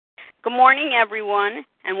Good morning, everyone,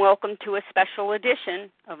 and welcome to a special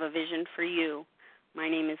edition of A Vision for You. My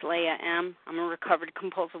name is Leah M. I'm a recovered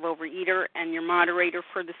compulsive overeater and your moderator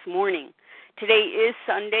for this morning. Today is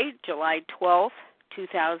Sunday, July 12th,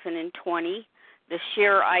 2020. The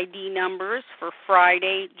share ID numbers for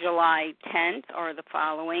Friday, July 10th are the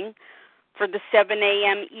following. For the 7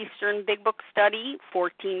 a.m. Eastern Big Book Study,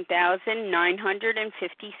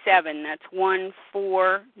 14,957. That's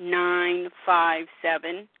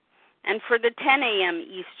 14957. And for the 10 a.m.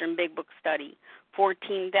 Eastern Big Book Study,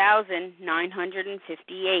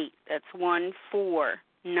 14,958. That's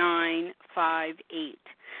 14958.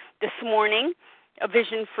 This morning, A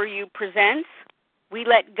Vision for You presents, We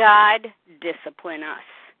Let God Discipline Us.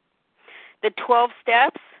 The 12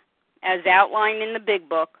 steps, as outlined in the Big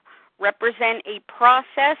Book, represent a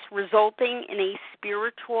process resulting in a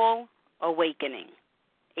spiritual awakening,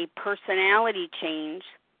 a personality change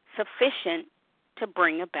sufficient to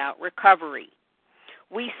bring about recovery.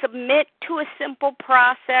 We submit to a simple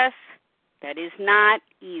process that is not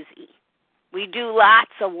easy. We do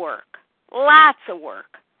lots of work.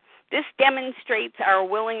 This demonstrates our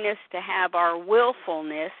willingness to have our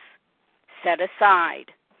willfulness set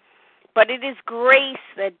aside. But it is grace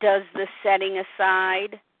that does the setting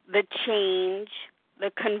aside, the change,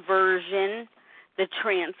 the conversion, the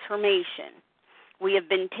transformation. We have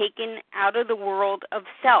been taken out of the world of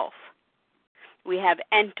self. We have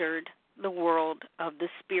entered the world of the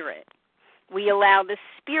Spirit. We allow the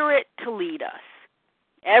Spirit to lead us.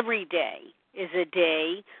 Every day is a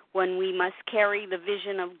day when we must carry the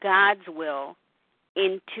vision of God's will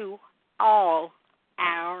into all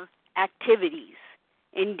our activities.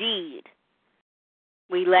 Indeed,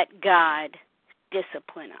 we let God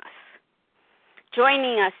discipline us.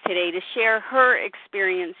 Joining us today to share her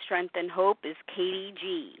experience, strength, and hope is Katie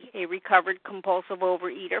G., a recovered compulsive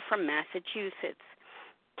overeater from Massachusetts.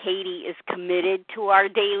 Katie is committed to our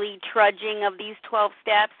daily trudging of these 12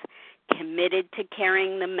 steps, committed to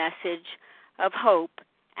carrying the message of hope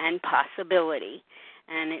and possibility.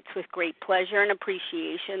 And it's with great pleasure and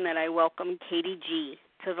appreciation that I welcome Katie G.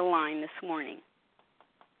 to the line this morning.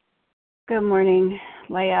 Good morning,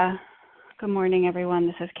 Leah. Good morning, everyone.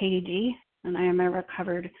 This is Katie G., and I am a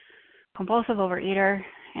recovered compulsive overeater,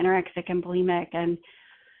 anorexic and bulimic, and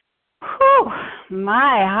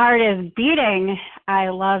my heart is beating. I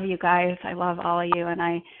love you guys. I love all of you, and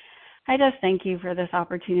I just thank you for this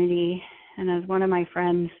opportunity. And as one of my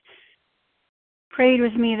friends prayed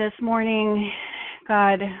with me this morning,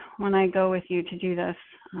 God, when I go with you to do this,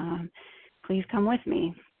 please come with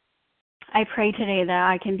me. I pray today that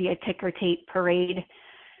I can be a ticker tape parade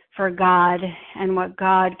for God and what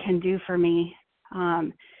God can do for me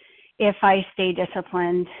if I stay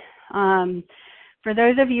disciplined. For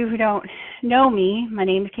those of you who don't know me, my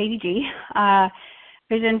name is Katie G.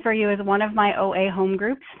 Vision for You is one of my OA home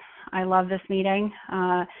groups. I love this meeting.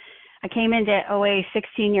 I came into OA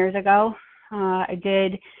 16 years ago. I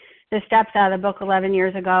did the steps out of the book 11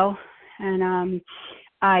 years ago, and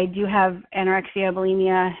I do have anorexia,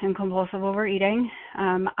 bulimia, and compulsive overeating.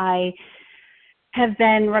 I have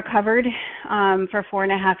been recovered for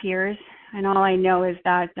 4.5 years, and all I know is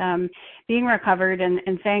that being recovered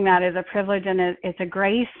and saying that is a privilege and it's a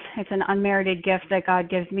grace. It's an unmerited gift that God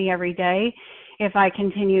gives me every day if I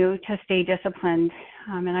continue to stay disciplined.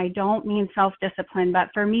 And I don't mean self-discipline,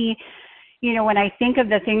 but for me, you know, when I think of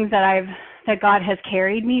the things that God has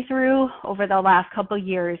carried me through over the last couple of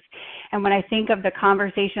years, and when I think of the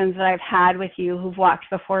conversations that I've had with you who've walked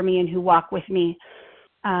before me and who walk with me,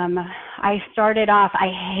 I started off,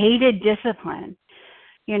 I hated discipline.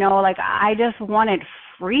 You know, like I just wanted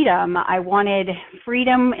freedom. I wanted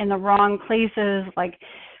freedom in the wrong places, like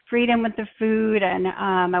freedom with the food, and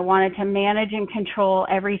I wanted to manage and control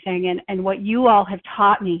everything. And what you all have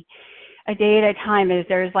taught me a day at a time is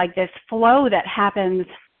there's like this flow that happens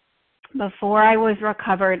before I was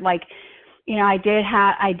recovered. Like, you know, I did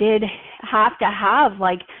have to have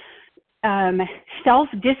like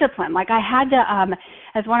self-discipline. Like I had to,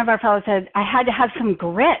 as one of our fellows said, I had to have some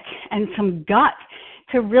grit and some gut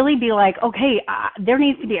to really be like, okay, there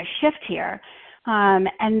needs to be a shift here.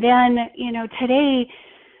 And then, you know, today,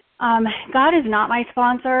 God is not my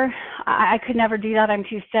sponsor. I could never do that. I'm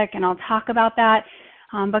too sick, and I'll talk about that.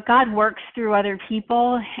 But God works through other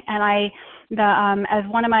people, and as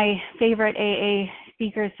one of my favorite AA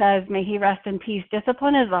speakers says, may he rest in peace,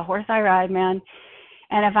 discipline is the horse I ride, man.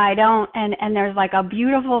 And if I don't, and there's like a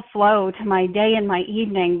beautiful flow to my day and my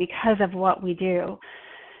evening because of what we do.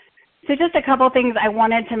 So just a couple things I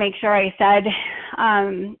wanted to make sure I said.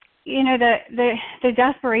 You know, the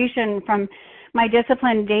desperation from my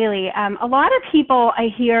discipline daily. A lot of people I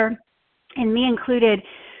hear, and me included,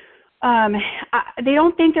 they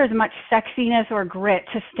don't think there's much sexiness or grit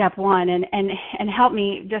to step one, and help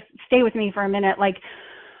me, just stay with me for a minute. Like,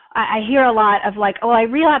 I hear a lot of like, oh, I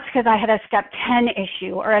relapsed because I had a step 10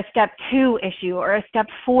 issue or a step 2 issue or a step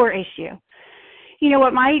 4 issue. You know,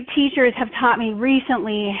 what my teachers have taught me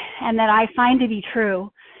recently, and that I find to be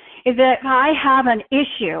true, is that if I have an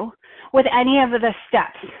issue with any of the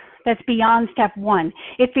steps that's beyond step 1,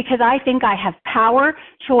 it's because I think I have power,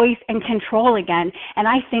 choice, and control again, and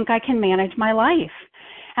I think I can manage my life.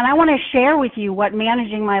 And I want to share with you what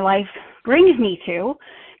managing my life brings me to,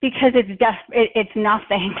 because it's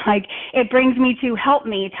nothing. Like, it brings me to help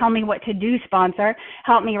me, tell me what to do, sponsor,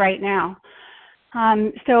 help me right now.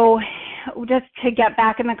 So just to get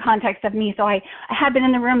back in the context of me, so I had been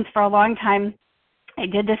in the rooms for a long time. I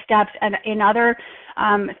did the steps, and in other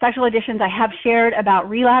special editions I have shared about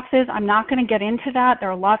relapses. I'm not going to get into that. There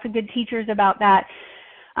are lots of good teachers about that.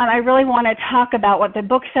 I really want to talk about what the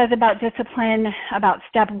book says about discipline, about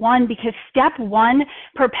step 1, because step 1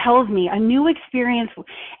 propels me. A new experience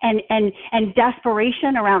and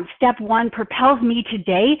desperation around step 1 propels me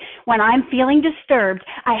today. When I'm feeling disturbed,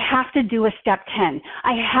 I have to do a step 10.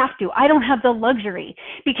 I have to. I don't have the luxury,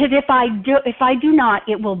 because if I do not,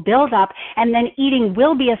 it will build up, and then eating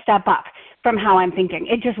will be a step up from how I'm thinking.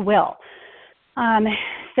 It just will.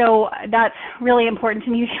 So that's really important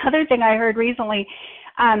to me. The other thing I heard recently,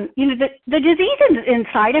 you know, the disease is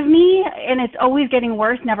inside of me, and it's always getting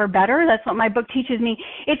worse, never better. That's what my book teaches me.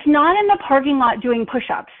 It's not in the parking lot doing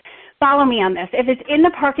push-ups. Follow me on this. If it's in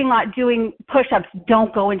the parking lot doing push-ups,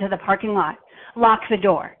 don't go into the parking lot. Lock the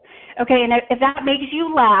door. Okay, and if that makes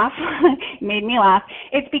you laugh, made me laugh,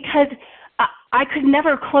 it's because I could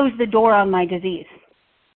never close the door on my disease.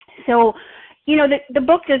 So, you know, the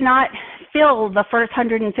book does not fill the first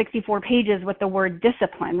 164 pages with the word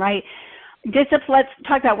discipline, right? Let's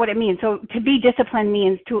talk about what it means. So to be disciplined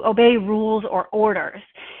means to obey rules or orders.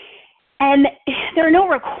 And there are no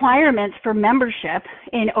requirements for membership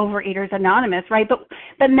in Overeaters Anonymous, right?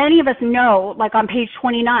 But many of us know, like on page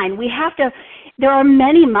 29, there are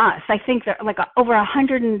many musts. I think there are like over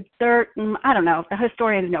 130, I don't know if the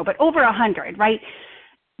historians know, but over 100, right?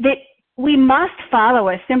 That we must follow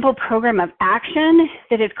a simple program of action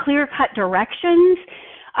that is clear-cut directions,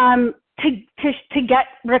 to get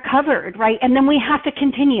recovered, right? And then we have to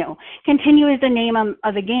continue. Continue is the name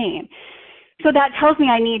of the game. So that tells me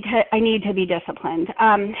I need to be disciplined.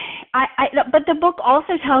 But the book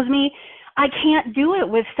also tells me I can't do it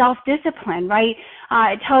with self-discipline, right?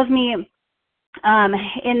 It tells me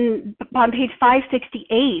on page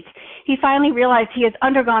 568, he finally realized he has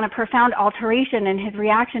undergone a profound alteration in his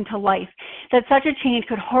reaction to life, that such a change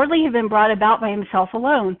could hardly have been brought about by himself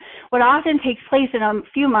alone. What often takes place in a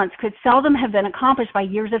few months could seldom have been accomplished by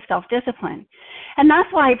years of self-discipline. And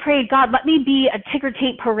that's why I prayed, God, let me be a ticker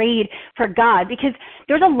tape parade for God, because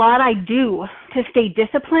there's a lot I do to stay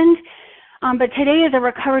disciplined. But today, as a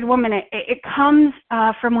recovered woman, it comes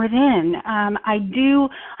from within. I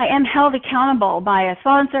am held accountable by a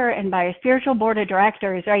sponsor and by a spiritual board of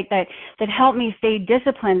directors, right, that help me stay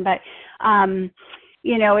disciplined. But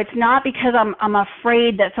you know, it's not because I'm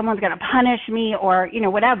afraid that someone's going to punish me or, you know,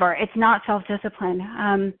 whatever. It's not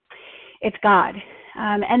self-discipline. It's God.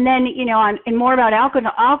 And then, you know, and more about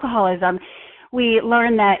alcoholism, we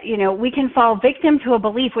learn that, you know, we can fall victim to a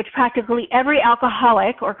belief, which practically every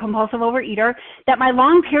alcoholic or compulsive overeater, that my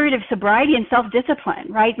long period of sobriety and self-discipline,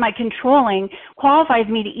 right, my controlling, qualifies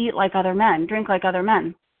me to eat like other men, drink like other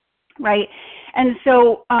men, right? And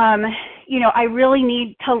so, you know, I really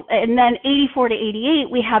need to, and then 84 to 88,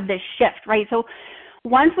 we have this shift, right? So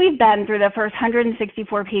once we've been through the first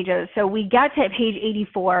 164 pages, so we get to page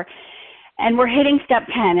 84, and we're hitting step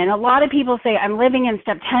 10. And a lot of people say, I'm living in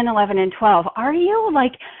step 10, 11, and 12. Are you?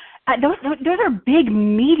 Like, those are big,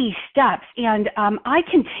 meaty steps. And I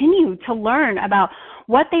continue to learn about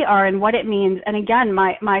what they are and what it means. And again,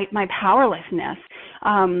 my powerlessness,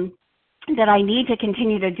 that I need to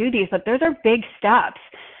continue to do these. But those are big steps.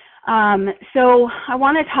 So I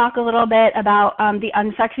want to talk a little bit about the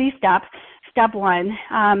unsexy steps. Step 1.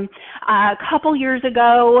 A couple years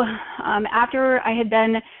ago, after I had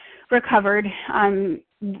been recovered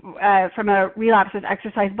from a relapse with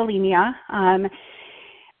exercise bulimia,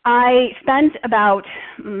 I spent about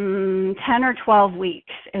 10 or 12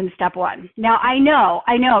 weeks in step 1. Now, I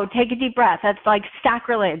know, take a deep breath. That's like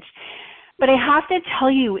sacrilege. But I have to tell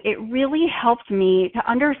you, it really helped me to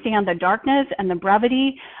understand the darkness and the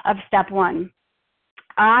brevity of step 1.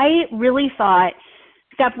 I really thought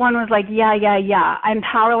step 1 was like, yeah, I'm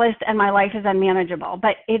powerless and my life is unmanageable.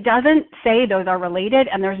 But it doesn't say those are related,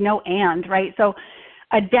 and there's no and, right? So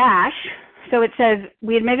a dash, so it says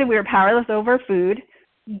we admitted we were powerless over food,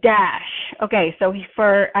 dash. Okay, so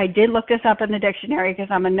I did look this up in the dictionary because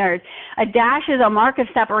I'm a nerd. A dash is a mark of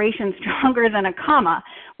separation stronger than a comma,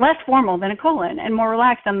 less formal than a colon, and more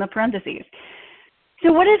relaxed than the parentheses.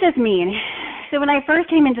 So what does this mean? So when I first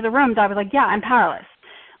came into the rooms, I was like, yeah, I'm powerless.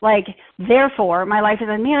 Like, therefore, my life is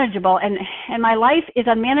unmanageable. And my life is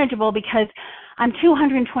unmanageable because I'm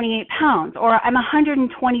 228 pounds, or I'm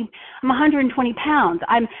 120 pounds.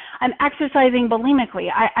 I'm exercising bulimically.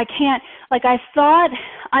 I can't, like, I thought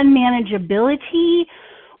unmanageability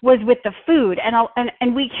was with the food, and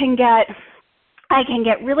I can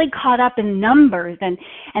get really caught up in numbers, and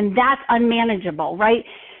that's unmanageable, right?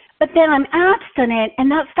 But then I'm abstinent, and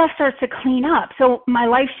that stuff starts to clean up. So my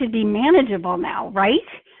life should be manageable now, right?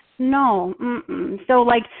 No. So,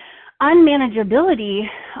 like, unmanageability,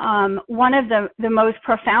 one of the most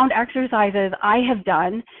profound exercises I have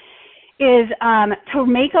done is to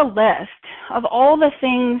make a list of all the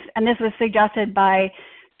things, and this was suggested by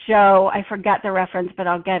Joe, I forget the reference, but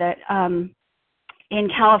I'll get it, in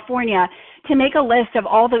California, to make a list of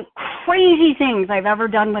all the crazy things I've ever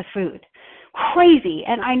done with food. Crazy.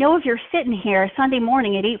 And I know if you're sitting here Sunday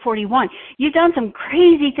morning at 8:41, you've done some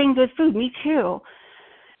crazy things with food. Me too.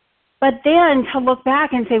 But then to look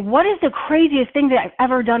back and say, what is the craziest thing that I've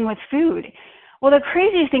ever done with food? Well, the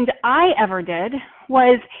craziest thing that I ever did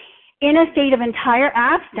was, in a state of entire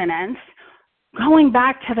abstinence, going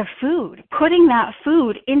back to the food, putting that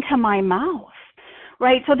food into my mouth,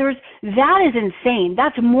 right? So that is insane.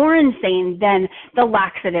 That's more insane than the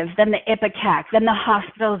laxatives, than the Ipecac, than the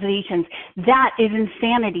hospitalizations. That is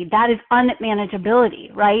insanity. That is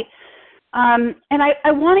unmanageability, right? And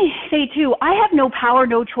I want to say, too, I have no power,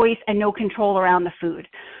 no choice, and no control around the food,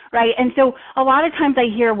 right? And so a lot of times I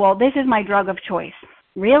hear, well, this is my drug of choice.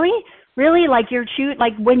 Really? Really? Like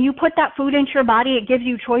like when you put that food into your body, it gives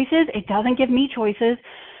you choices? It doesn't give me choices.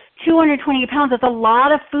 220 pounds, that's a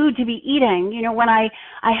lot of food to be eating. You know, when I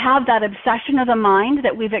have that obsession of the mind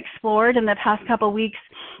that we've explored in the past couple of weeks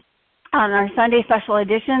on our Sunday special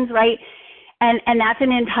editions, right? And that's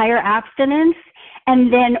an entire abstinence.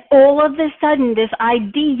 And then all of a sudden, this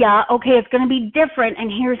idea, okay, it's going to be different,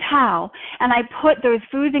 and here's how. And I put those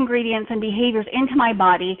foods, ingredients, and behaviors into my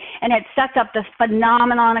body, and it sets up this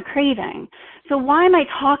phenomenon of craving. So why am I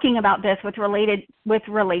talking about this with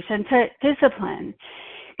relation to discipline?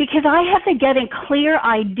 Because I have to get a clear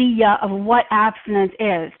idea of what abstinence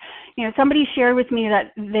is. You know, somebody shared with me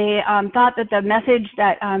that they thought that the message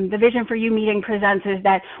that the Vision for You meeting presents is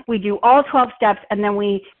that we do all 12 steps and then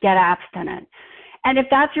we get abstinent. And if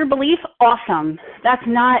that's your belief, awesome. That's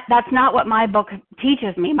not what my book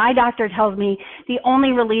teaches me. My doctor tells me the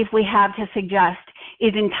only relief we have to suggest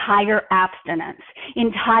is entire abstinence,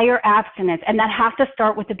 and that has to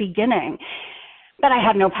start with the beginning. But I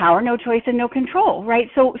have no power, no choice, and no control,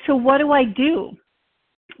 right? So what do I do?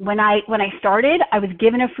 When I started, I was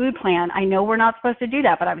given a food plan. I know we're not supposed to do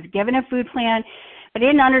that, but I was given a food plan, but I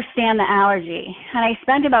didn't understand the allergy. And I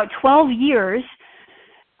spent about 12 years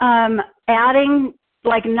adding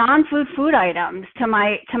like non-food food items to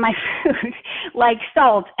my food, like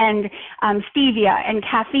salt and stevia and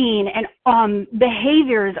caffeine and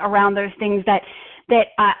behaviors around those things that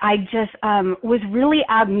I just was really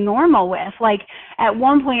abnormal with. Like at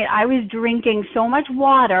one point I was drinking so much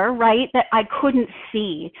water, right, that I couldn't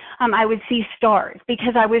see. I would see stars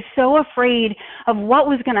because I was so afraid of what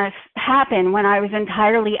was going to happen when I was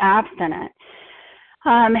entirely abstinent.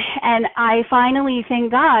 And I finally thank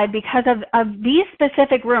God because of these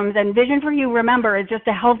specific rooms, and Vision for You, remember, is just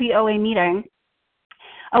a healthy OA meeting.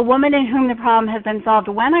 A woman in whom the problem has been solved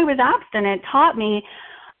when I was abstinent taught me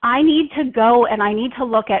I need to go and I need to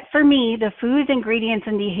look at, for me, the foods, ingredients,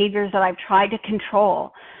 and behaviors that I've tried to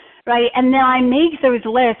control, right? And then I make those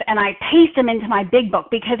lists and I paste them into my big book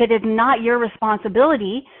because it is not your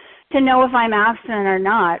responsibility to know if I'm abstinent or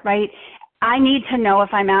not, right? I need to know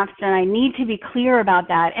if I'm abstinent. I need to be clear about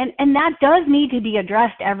that. And that does need to be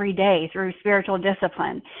addressed every day through spiritual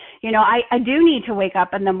discipline. You know, I do need to wake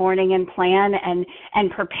up in the morning and plan and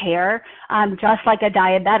prepare, just like a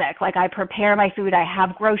diabetic. Like I prepare my food. I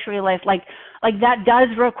have grocery lists. Like that does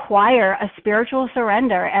require a spiritual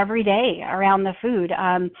surrender every day around the food.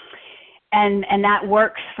 And that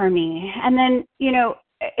works for me. And then, you know,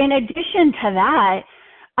 in addition to that,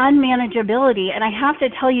 unmanageability, and I have to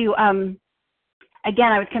tell you,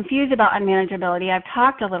 again, I was confused about unmanageability. I've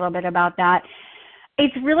talked a little bit about that.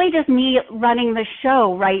 It's really just me running the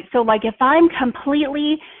show, right? So like if I'm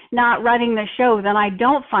completely not running the show, then I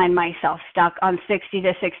don't find myself stuck on 60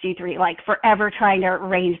 to 63, like forever trying to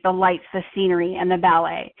arrange the lights, the scenery, and the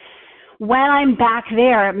ballet. when I'm back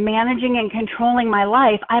there managing and controlling my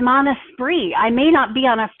life, I'm on a spree. I may not be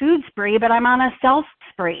on a food spree, but I'm on a self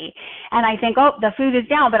spree. And I think, oh, the food is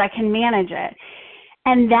down, but I can manage it.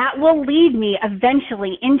 And that will lead me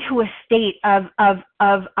eventually into a state of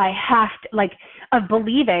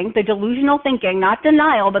believing, the delusional thinking, not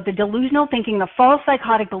denial, but the delusional thinking, the false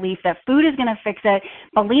psychotic belief that food is going to fix it,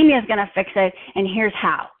 bulimia is going to fix it, and here's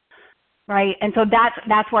how, right? And so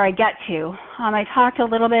that's where I get to. I talked a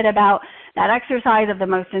little bit about that exercise of the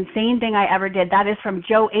most insane thing I ever did. That is from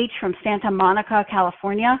Joe H. from Santa Monica,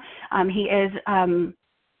 California. He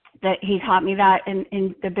taught me that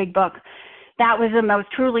in the big book. That was the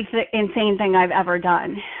most truly insane thing I've ever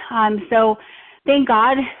done. So thank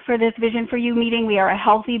God for this Vision for You meeting. We are a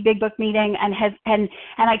healthy big book meeting, and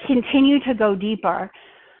I continue to go deeper.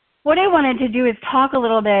 What I wanted to do is talk a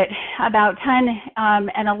little bit about 10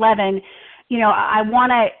 and 11. You know, I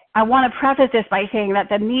want to preface this by saying that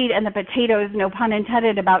the meat and the potatoes, no pun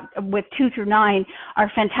intended, with 2 through 9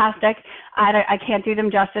 are fantastic. I can't do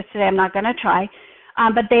them justice today. I'm not going to try.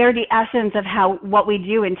 But they are the essence of what we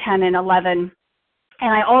do in 10 and 11. And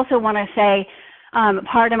I also want to say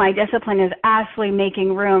part of my discipline is actually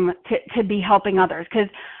making room to be helping others, because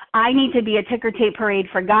I need to be a ticker tape parade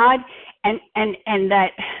for God. And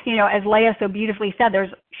that, you know, as Leah so beautifully said,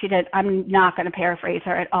 she did, I'm not going to paraphrase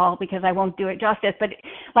her at all because I won't do it justice, but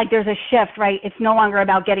like there's a shift, right? It's no longer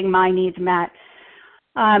about getting my needs met.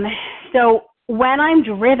 So when I'm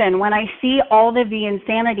driven, when I see all of the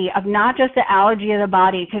insanity of not just the allergy of the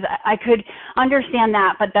body, because I could understand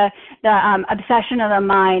that, but the obsession of the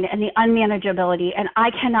mind and the unmanageability, and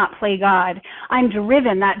I cannot play God. I'm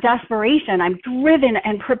driven, that desperation, I'm driven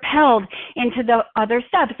and propelled into the other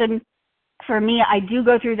steps. And for me, I do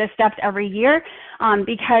go through the steps every year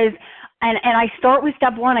because and I start with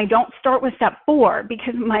step 1. I don't start with step 4,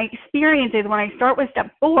 because my experience is when I start with step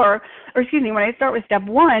 1,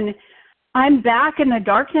 I'm back in the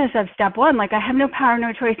darkness of step 1. Like I have no power,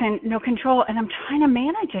 no choice, and no control, and I'm trying to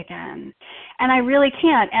manage again. And I really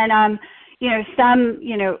can't. And, some,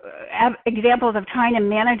 examples of trying to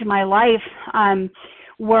manage my life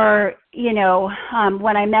were,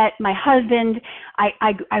 when I met my husband,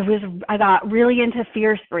 I got really into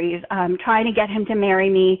fear sprees, trying to get him to marry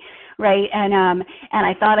me. Right. And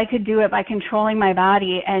I thought I could do it by controlling my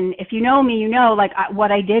body. And if you know me,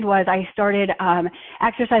 what I did was I started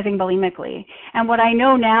exercising bulimically. And what I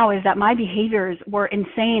know now is that my behaviors were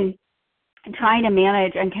insane, trying to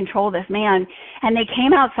manage and control this man. And they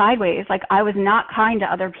came out sideways. Like I was not kind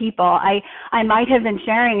to other people. I might have been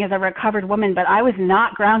sharing as a recovered woman, but I was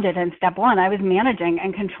not grounded in step 1. I was managing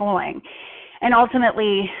and controlling. And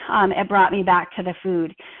ultimately, it brought me back to the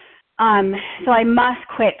food. So I must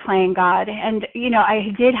quit playing God. And,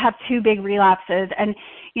 I did have 2 big relapses. And,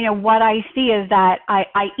 what I see is that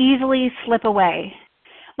I easily slip away.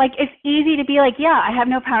 Like, it's easy to be like, yeah, I have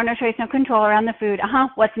no power, no choice, no control around the food.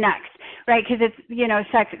 What's next? Right? Because it's,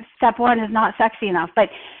 step 1 is not sexy enough. But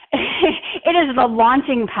it is the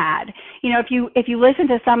launching pad. If you listen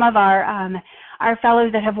to some of our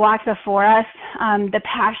fellows that have walked before us, the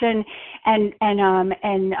passion and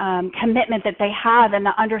commitment that they have and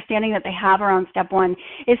the understanding that they have around step 1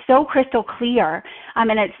 is so crystal clear.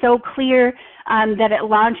 And it's so clear that it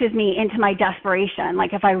launches me into my desperation.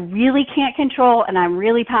 Like if I really can't control and I'm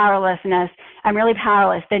really powerless, then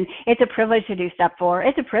it's a privilege to do step 4.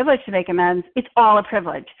 It's a privilege to make amends. It's all a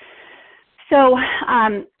privilege. So,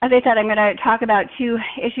 as I said, I'm going to talk about 2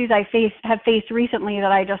 issues I have faced recently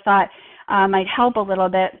that I just thought might help a little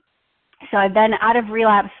bit. So I've been out of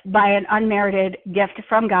relapse by an unmerited gift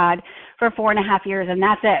from God for 4.5 years, and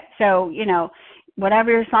that's it. So,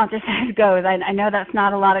 whatever your sponsor says goes. I know that's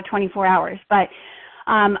not a lot of 24 hours, but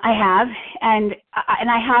I have, and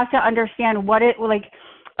I have to understand what it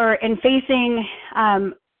in facing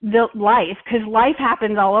the life, because life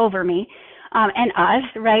happens all over me and us,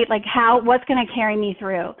 right? Like what's going to carry me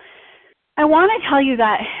through. I want to tell you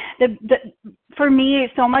that for me,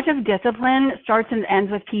 so much of discipline starts and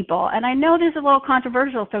ends with people. And I know this is a little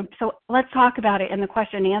controversial, so let's talk about it in the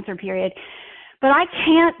question and answer period. But I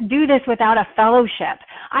can't do this without a fellowship.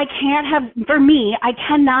 I can't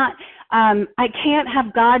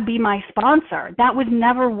have God be my sponsor. That would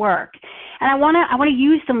never work. And I want to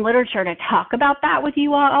use some literature to talk about that with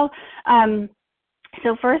you all.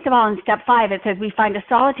 So first of all, in step 5, it says we find a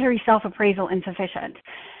solitary self-appraisal insufficient.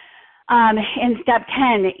 In step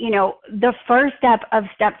 10, the first step of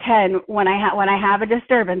step 10, when I have a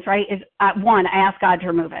disturbance, right, is 1, I ask God to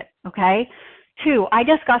remove it. Okay. 2, I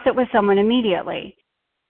discuss it with someone immediately.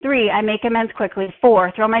 3, I make amends quickly.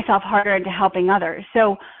 4, throw myself harder into helping others.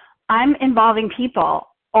 So I'm involving people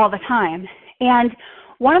all the time. And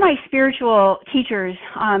one of my spiritual teachers,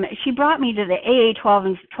 she brought me to the AA 12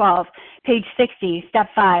 and 12, page 60, step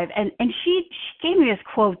 5, and she gave me this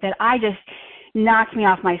quote that I just knocked me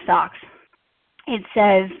off my socks. It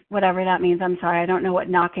says, whatever that means, I'm sorry, I don't know what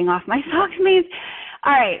knocking off my socks means.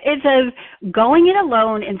 All right, it says, going it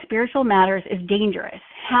alone in spiritual matters is dangerous.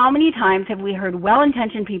 How many times have we heard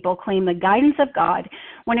well-intentioned people claim the guidance of God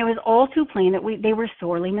when it was all too plain that they were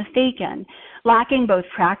sorely mistaken? Lacking both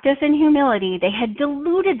practice and humility, they had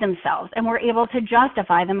deluded themselves and were able to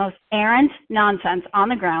justify the most errant nonsense on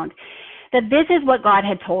the ground, that this is what God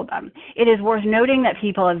had told them. It is worth noting that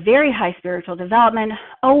people of very high spiritual development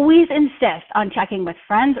always insist on checking with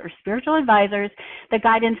friends or spiritual advisors the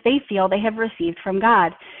guidance they feel they have received from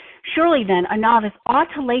God. Surely then, a novice ought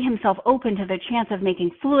to lay himself open to the chance of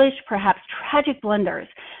making foolish, perhaps tragic blunders.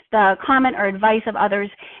 The comment or advice of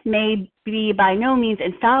others may be by no means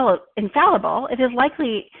infallible. It is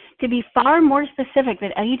likely to be far more specific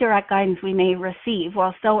than any direct guidance we may receive,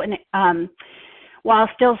 while still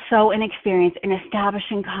so inexperienced in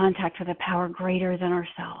establishing contact with a power greater than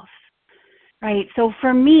ourselves. Right? So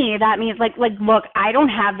for me, that means look, I don't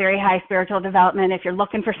have very high spiritual development. If you're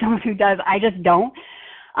looking for someone who does, I just don't.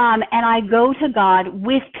 And I go to God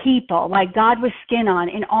with people, like God with skin on,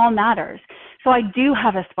 in all matters. So I do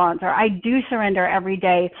have a sponsor. I do surrender every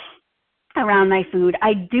day around my food.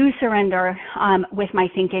 I do surrender with my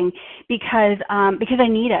thinking because I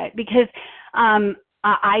need it. Because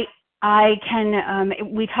I can,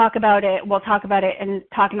 we talk about it, we'll talk about it in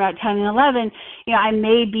talking about 10 and 11, I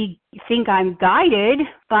may think I'm guided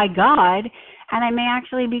by God, and I may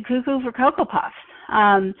actually be cuckoo for Cocoa Puffs.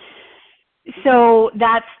 So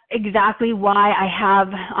that's exactly why I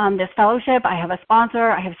have this fellowship. I have a sponsor,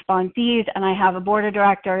 I have sponsees, and I have a board of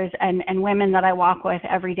directors and women that I walk with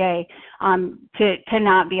every day to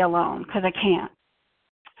not be alone, because I can't.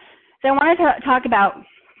 So I wanted to talk about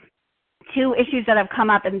 2 issues that have come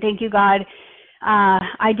up, and thank you, God,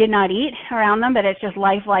 I did not eat around them, but it's just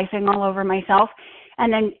lifing all over myself,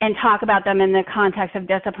 and talk about them in the context of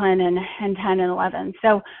discipline and 10 and 11.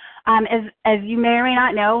 So as you may or may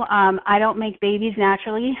not know, I don't make babies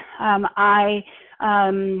naturally. I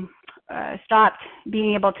stopped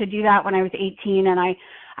being able to do that when I was 18, and I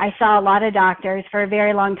saw a lot of doctors for a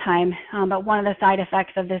very long time, but one of the side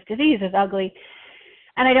effects of this disease is ugly,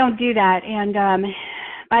 and I don't do that. And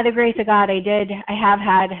by the grace of God, I have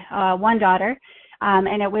had one daughter,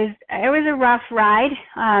 and it was a rough ride,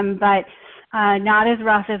 but not as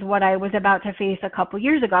rough as what I was about to face a couple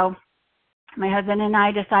years ago. My husband and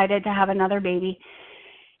I decided to have another baby,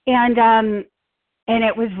 and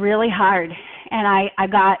it was really hard, and I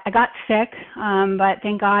got sick, but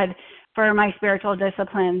thank God for my spiritual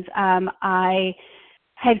disciplines. I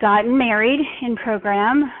had gotten married in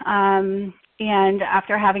program, and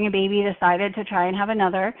after having a baby, decided to try and have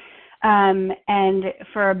another. And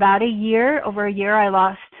for about over a year, I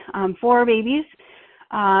lost 4 babies.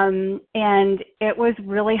 And it was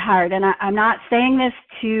really hard. And I'm not saying this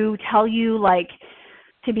to tell you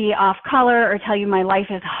to be off color or tell you my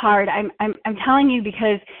life is hard. I'm telling you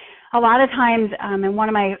because a lot of times, and one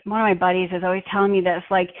of my buddies is always telling me this,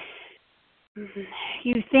 I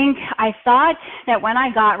thought that when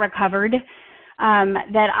I got recovered,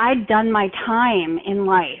 that I'd done my time in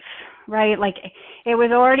life, right? It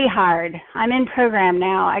was already hard. I'm in program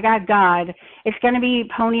now. I got God. It's going to be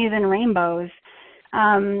ponies and rainbows.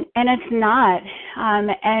 And it's not.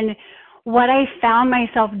 And what I found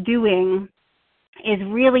myself doing is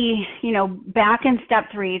really, back in step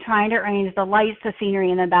 3, trying to arrange the lights, the scenery,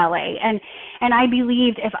 and the ballet. And I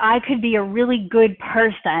believed if I could be a really good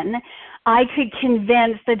person, I could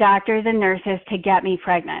convince the doctors and nurses to get me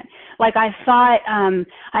pregnant. I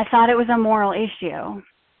thought it was a moral issue.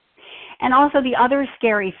 And also the other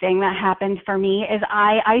scary thing that happened for me is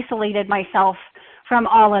I isolated myself from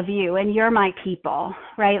all of you, and you're my people,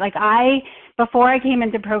 right? Before I came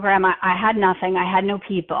into program, I had nothing. I had no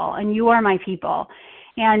people, and you are my people.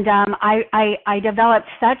 And I developed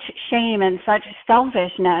such shame and such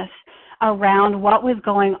selfishness around what was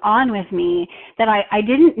going on with me that I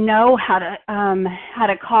didn't know how to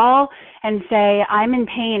call and say, I'm in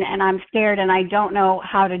pain and I'm scared and I don't know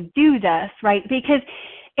how to do this, right? Because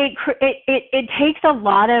it takes a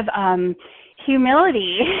lot of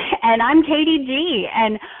humility, and I'm Katie G,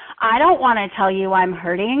 and I don't want to tell you I'm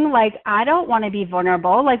hurting. I don't want to be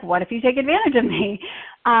vulnerable. What if you take advantage of me?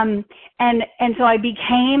 And so I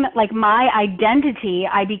became my identity.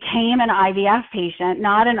 I became an IVF patient,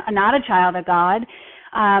 not a child of God.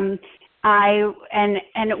 And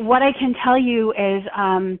what I can tell you is,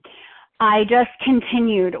 I just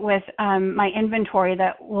continued with my inventory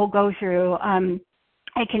that we'll go through.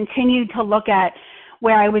 I continued to look at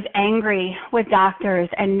where I was angry with doctors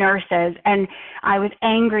and nurses, and I was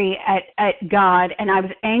angry at God, and I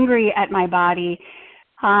was angry at my body,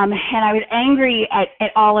 and I was angry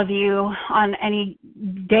at all of you on any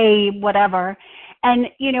day, whatever. And,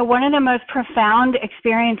 you know, one of the most profound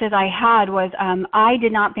experiences I had was I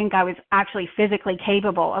did not think I was actually physically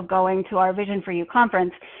capable of going to our Vision for You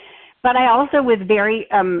conference, but I also was very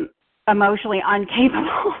emotionally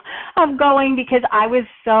incapable of going because I was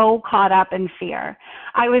so caught up in fear.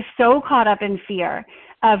 I was so caught up in fear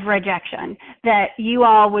of rejection that you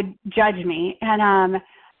all would judge me. And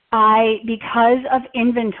because of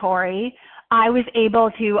inventory, I was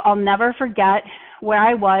able to, I'll never forget where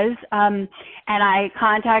I was, and I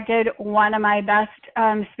contacted one of my best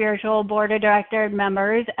spiritual board of director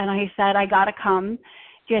members, and I said, I got to come.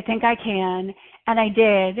 Do you think I can? And I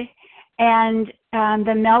did. And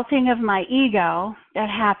the melting of my ego that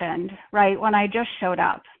happened, right, when I just showed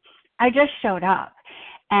up. I just showed up.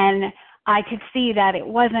 And I could see that it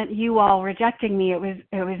wasn't you all rejecting me. It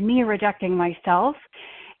was me rejecting myself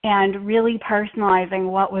and really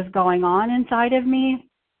personalizing what was going on inside of me.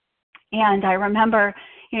 And I remember,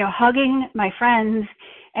 you know, hugging my friends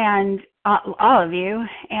and all of you,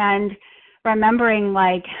 and remembering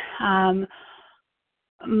like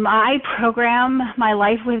my program, my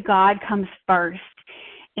life with God comes first.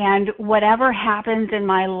 And whatever happens in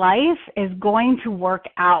my life is going to work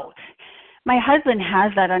out. My husband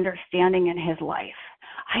has that understanding in his life.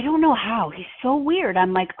 I don't know how. He's so weird.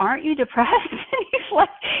 I'm like, aren't you depressed? He's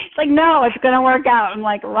like, no, it's going to work out. I'm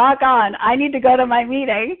like, rock on. I need to go to my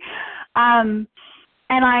meeting. And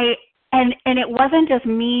it wasn't just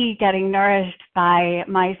me getting nourished by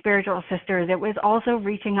my spiritual sisters. It was also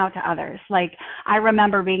reaching out to others. Like, I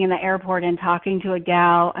remember being in the airport and talking to a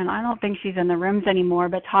gal, and I don't think she's in the rooms anymore,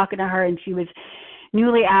 but talking to her, and she was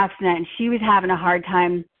newly abstinent, and she was having a hard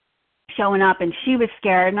time showing up, and she was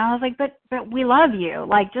scared. And I was like, but we love you.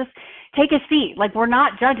 Like, just take a seat. Like, we're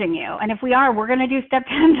not judging you. And if we are, we're going to do step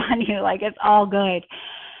 10s on you. Like, it's all good.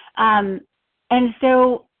 And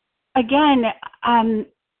so, again,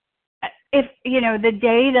 if, you know, the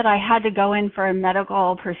day that I had to go in for a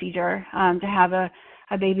medical procedure to have a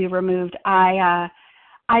baby removed, I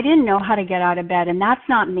didn't know how to get out of bed, and that's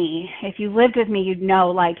not me. If you lived with me, you'd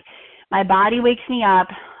know, like, my body wakes me up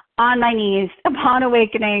on my knees, upon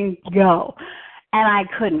awakening, go. And I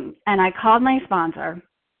couldn't. And I called my sponsor,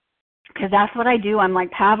 because that's what I do. I'm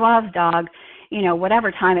like Pavlov's dog, you know,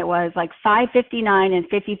 whatever time it was, like 5:59 and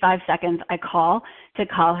 55 seconds, I call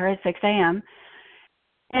her at 6 a.m.,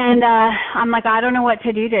 and I'm like, I don't know what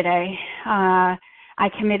to do today. I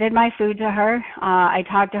committed my food to her. I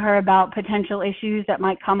talked to her about potential issues that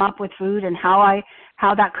might come up with food and how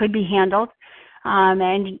that could be handled.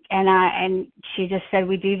 And she just said,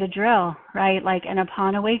 we do the drill, right? Like, and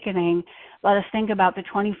upon awakening, let us think about the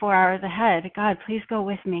 24 hours ahead. God, please go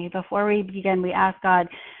with me. Before we begin, we ask God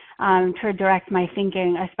to direct my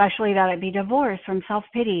thinking, especially that it be divorce from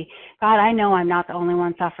self-pity. God, I know I'm not the only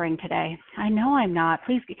one suffering today. I know I'm not.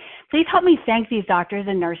 Please help me thank these doctors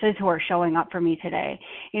and nurses who are showing up for me today.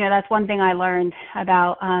 You know, that's one thing I learned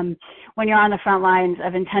about when you're on the front lines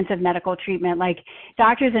of intensive medical treatment. Like,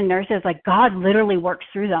 doctors and nurses, like, God literally works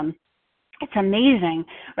through them. It's amazing,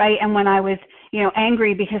 right? And when I was, you know,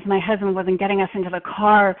 angry because my husband wasn't getting us into the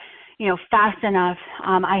car, you know, fast enough,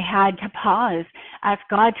 I had to pause, ask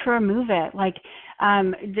God to remove it. Like,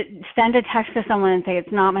 send a text to someone and say,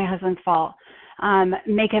 it's not my husband's fault.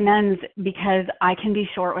 Make amends because I can be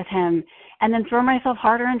short with him. And then throw myself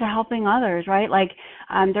harder into helping others, right? Like,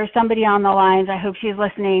 there's somebody on the lines, I hope she's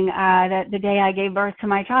listening, that the day I gave birth to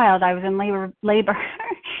my child, I was in labor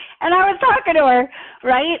and I was talking to her,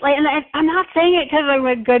 right? Like, and I'm not saying it because I'm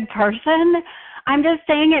a good person. I'm just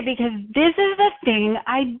saying it because this is the thing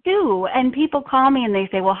I do. And people call me and they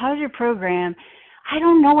say, well, how's your program? I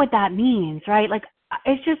don't know what that means, right? Like,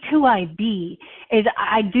 it's just who I be. Is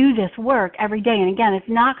I do this work every day. And again, it's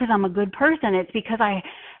not because I'm a good person. It's because I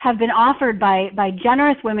have been offered by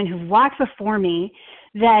generous women who've walked before me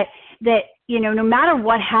that, you know, no matter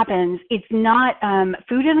what happens, it's not,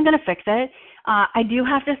 food isn't going to fix it. I do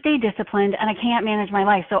have to stay disciplined, and I can't manage my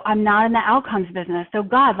life. So I'm not in the outcomes business. So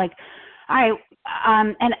God, like, all right,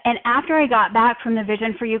 and after I got back from the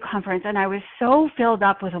Vision for You conference, and I was so filled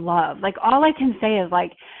up with love, like, all I can say is,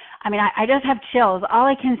 like, I mean, I just have chills. All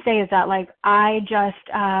I can say is that, like, I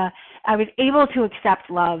was able to accept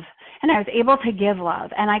love, and I was able to give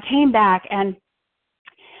love. And I came back, and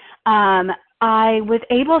I was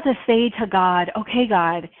able to say to God, okay,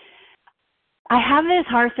 God, I have this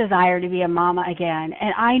heart's desire to be a mama again,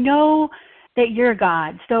 and I know that you're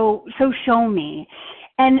God, so show me.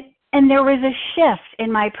 And And there was a shift in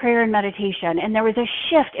my prayer and meditation, and there was a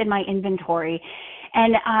shift in my inventory.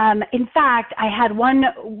 And in fact, I had one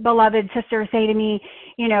beloved sister say to me,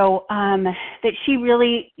 that she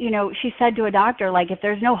really, she said to a doctor, like, if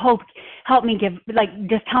there's no hope, help me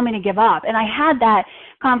just tell me to give up. And I had that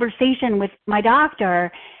conversation with my doctor,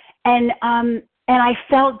 and I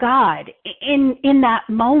felt God in that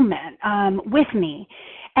moment with me.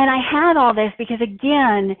 And I had all this because,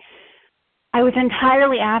 again, I was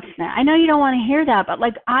entirely abstinent. I know you don't want to hear that, but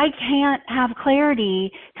I can't have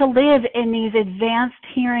clarity to live in these advanced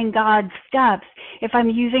hearing God steps if I'm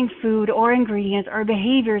using food or ingredients or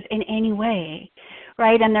behaviors in any way,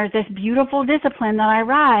 right? And there's this beautiful discipline that I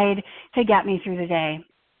ride to get me through the day.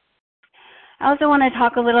 I also want to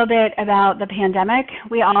talk a little bit about the pandemic.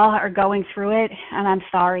 We all are going through it, and I'm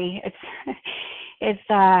sorry.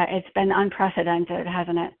 It's been unprecedented,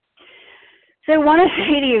 hasn't it? So I want to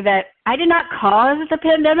say to you that I did not cause the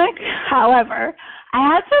pandemic. However, I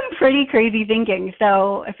had some pretty crazy thinking.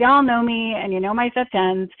 So if y'all know me and you know my step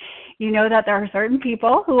 10s, you know that there are certain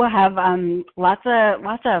people who have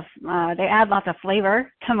they add lots of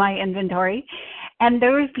flavor to my inventory. And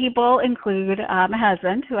those people include my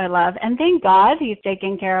husband, who I love. And thank God he's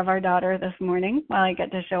taking care of our daughter this morning while I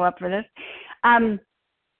get to show up for this. And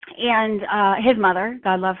his mother,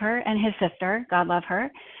 God love her, and his sister, God love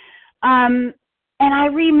her. And I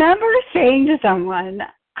remember saying to someone,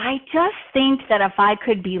 I just think that if I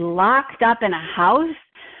could be locked up in a house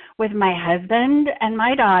with my husband and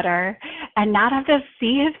my daughter and not have to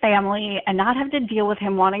see his family and not have to deal with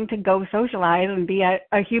him wanting to go socialize and be a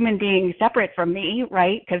human being separate from me,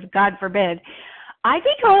 right? Because God forbid, I'd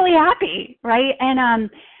be totally happy, right?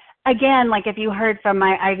 And again, if you heard from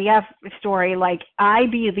my IVF story, I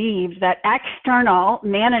believe that external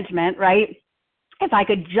management, right? If I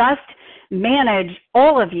could just manage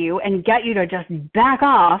all of you and get you to just back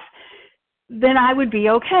off, then I would be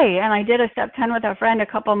okay. And I did a step 10 with a friend a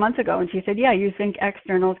couple of months ago, and she said, yeah, you think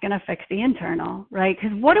external is going to fix the internal, right?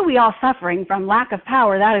 Because what are we all suffering from? Lack of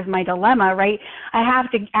power. That is my dilemma, right? I have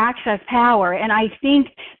to access power, and I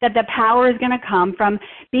think that the power is going to come from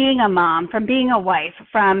being a mom, from being a wife,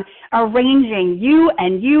 from arranging you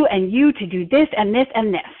and you and you to do this and this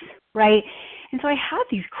and this, right? And so I had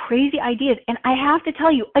these crazy ideas, and I have to tell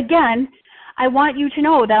you, again, I want you to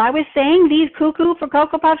know that I was saying these cuckoo for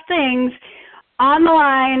Cocoa Puffs things on the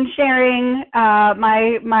line, sharing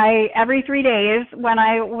my every 3 days when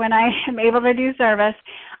I am able to do service.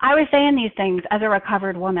 I was saying these things as a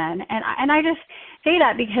recovered woman, and I just say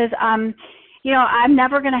that because I'm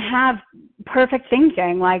never going to have perfect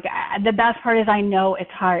thinking. The best part is I know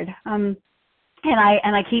it's hard, and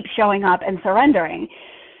I keep showing up and surrendering.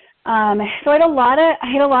 So I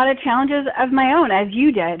had a lot of challenges of my own, as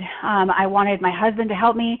you did. I wanted my husband to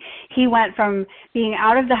help me. He went from being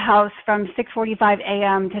out of the house from 6:45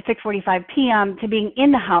 a.m. to 6:45 p.m. to being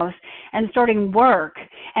in the house and starting work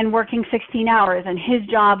and working 16 hours, and his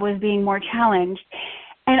job was being more challenged.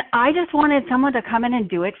 And I just wanted someone to come in and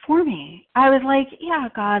do it for me. I was like, yeah,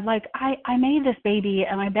 God, I made this baby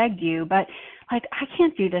and I begged you, but I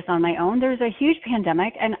can't do this on my own. There's a huge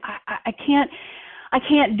pandemic, and I can't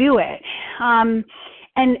do it. And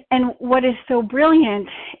what is so brilliant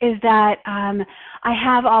is that I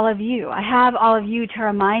have all of you. I have all of you to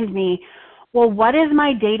remind me, well, what is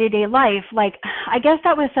my day-to-day life? I guess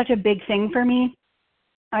that was such a big thing for me.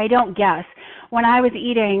 I don't guess. When I was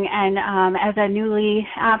eating and as a newly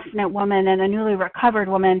abstinent woman and a newly recovered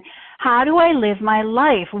woman, how do I live my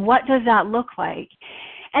life? What does that look like?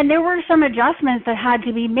 And there were some adjustments that had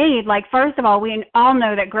to be made. First of all, we all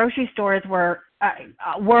know that grocery stores were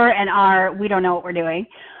and are, we don't know what we're doing.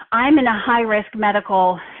 I'm in a high-risk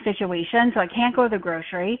medical situation, so I can't go to the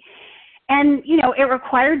grocery. And, it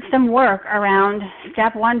required some work around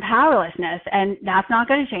step 1 powerlessness, and that's not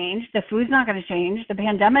going to change. The food's not going to change. The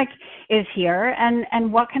pandemic is here,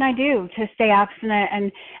 and what can I do to stay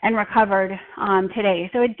abstinent and recovered today?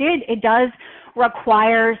 So it does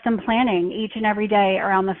require some planning each and every day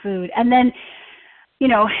around the food. And then,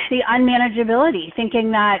 the unmanageability, thinking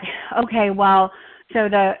that, okay, well, so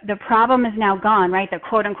the problem is now gone, right? The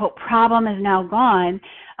quote-unquote problem is now gone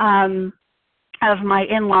of my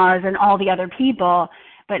in-laws and all the other people,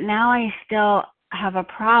 but now I still have a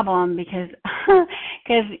problem because I'm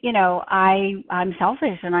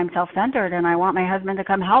selfish and I'm self-centered and I want my husband to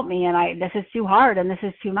come help me, and this is too hard and this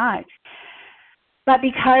is too much. But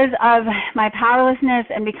because of my powerlessness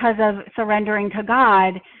and because of surrendering to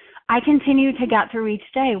God, I continue to get through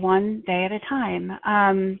each day, one day at a time.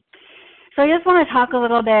 So I just want to talk a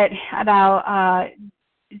little bit about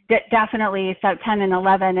definitely step 10 and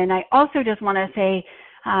 11. And I also just want to say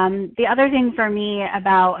The other thing for me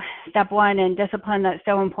about step 1 and discipline that's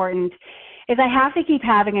so important is I have to keep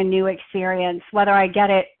having a new experience, whether I get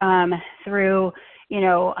it through,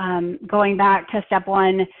 going back to step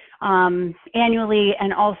 1 annually,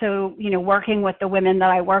 and also, working with the women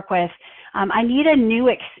that I work with. I need a new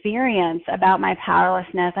experience about my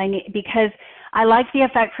powerlessness. Because I like the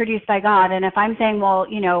effect produced by God. And if I'm saying, well,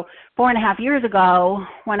 4.5 years ago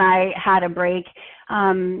when I had a break,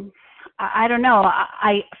 I don't know.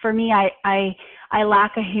 For me, I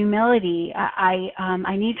lack a humility.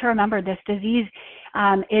 I need to remember this disease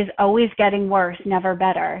is always getting worse, never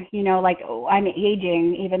better. I'm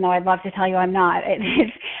aging, even though I'd love to tell you I'm not.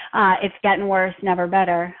 It's getting worse, never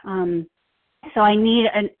better. So I need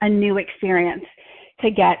a new experience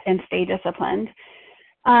to get and stay disciplined.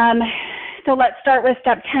 So let's start with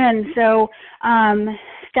step 10. So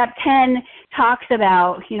step 10 talks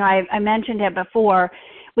about, I mentioned it before,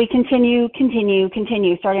 we continue,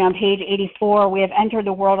 starting on page 84. We have entered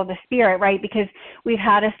the world of the spirit, right? Because we've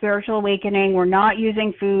had a spiritual awakening. We're not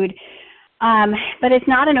using food. But it's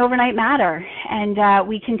not an overnight matter. And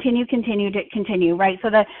we continue, right? So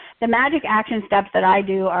the magic action steps that I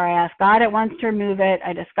do are I ask God at once to remove it.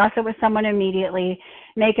 I discuss it with someone immediately,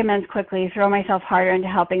 make amends quickly, throw myself harder into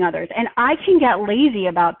helping others. And I can get lazy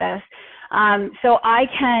about this. So I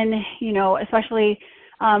can, especially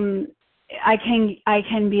I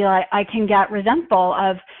can be like, I can get resentful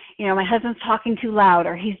of, my husband's talking too loud,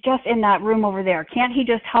 or he's just in that room over there. Can't he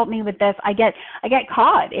just help me with this? I get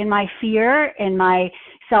caught in my fear, in my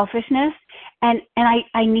selfishness, and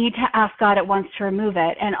I need to ask God at once to remove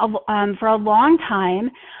it. And for a long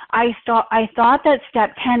time, I thought that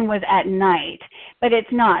step 10 was at night, but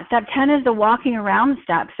it's not. Step 10 is the walking around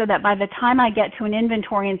step, so that by the time I get to an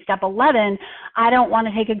inventory in step 11, I don't want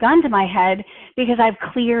to take a gun to my head because I've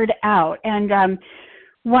cleared out. And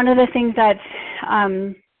one of the things that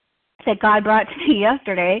God brought to me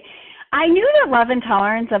yesterday, I knew that love and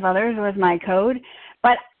tolerance of others was my code,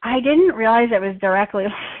 but I didn't realize it was directly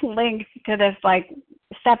linked to this,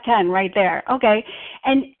 step 10 right there. Okay.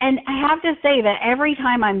 And I have to say that every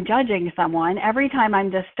time I'm judging someone, every time I'm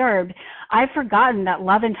disturbed, I've forgotten that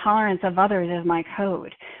love and tolerance of others is my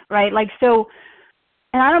code, right?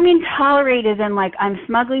 And I don't mean tolerate as in I'm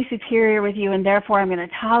smugly superior with you and therefore I'm going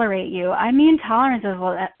to tolerate you. I mean tolerance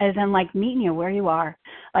as in meeting you where you are.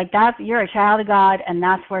 You're a child of God and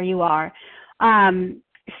that's where you are.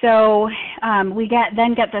 So we get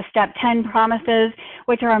the step 10 promises,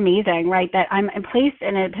 which are amazing, right? That I'm placed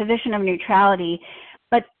in a position of neutrality.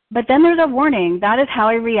 But then there's a warning. That is how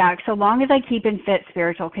I react so long as I keep in fit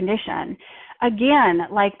spiritual condition. Again,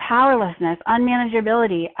 powerlessness,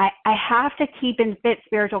 unmanageability, I have to keep in fit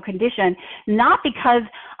spiritual condition, not because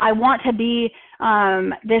I want to be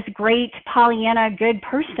this great Pollyanna good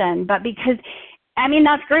person, but because,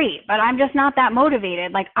 that's great, but I'm just not that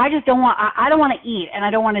motivated. I don't want to eat and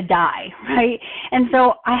I don't want to die, right? And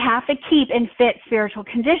so I have to keep in fit spiritual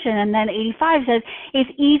condition. And then 85 says, it's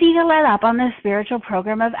easy to let up on the spiritual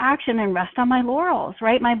program of action and rest on my laurels,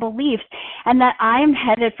 right? My beliefs, and that I am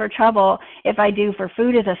headed for trouble if I do, for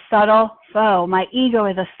food is a subtle foe. My ego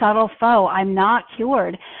is a subtle foe. I'm not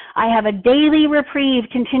cured. I have a daily reprieve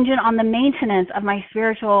contingent on the maintenance of my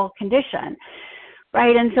spiritual condition.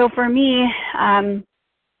 Right. And so for me,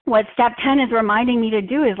 what step 10 is reminding me to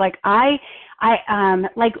do is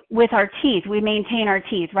with our teeth, we maintain our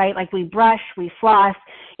teeth, right? We brush, we floss.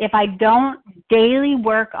 If I don't daily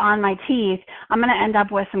work on my teeth, I'm going to end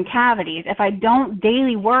up with some cavities. If I don't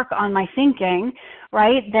daily work on my thinking,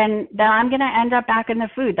 right, then I'm going to end up back in the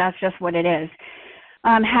food. That's just what it is.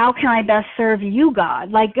 How can I best serve you,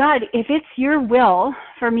 God? God, if it's your will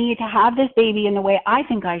for me to have this baby in the way I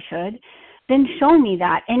think I should, then show me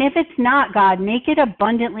that. And if it's not, God, make it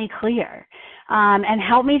abundantly clear, and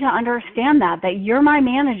help me to understand that you're my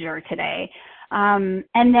manager today, and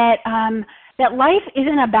that life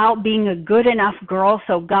isn't about being a good enough girl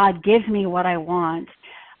so God gives me what I want.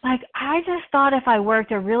 I just thought if I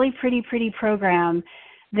worked a really pretty program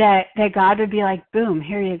that God would be like, boom,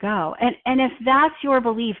 here you go. And if that's your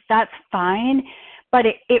belief, that's fine, but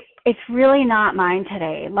it's really not mine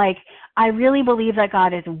today. I really believe that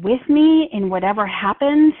God is with me in whatever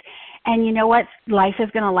happens, and you know what? Life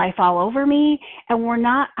is going to life all over me, and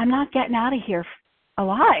I'm not getting out of here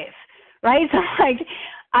alive, right? So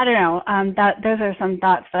I don't know. Those are some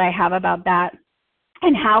thoughts that I have about that.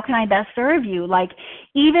 And how can I best serve you?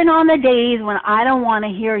 Even on the days when I don't want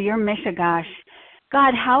to hear your mishigash,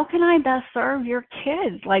 God, how can I best serve your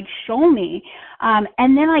kids? Show me.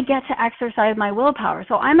 And then I get to exercise my willpower.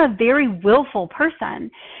 So I'm a very willful person.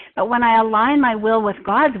 But when I align my will with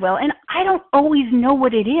God's will, and I don't always know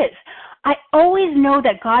what it is. I always know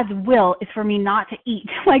that God's will is for me not to eat.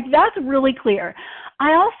 Like, that's really clear.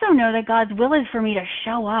 I also know that God's will is for me to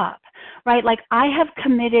show up, right? Like, I have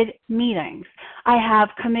committed meetings. I have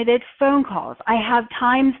committed phone calls. I have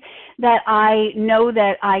times that I know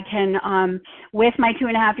that I can, with my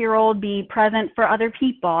 2.5-year-old, be present for other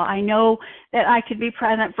people. I know that I could be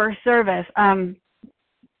present for service.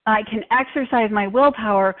 I can exercise my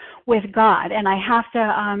willpower with God, and I have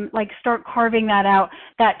to start carving that out,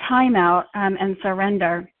 that time out, and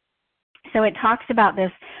surrender. So it talks about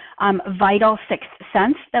this vital sixth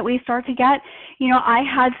sense that we start to get. You know, I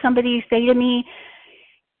had somebody say to me,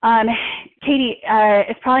 Katie,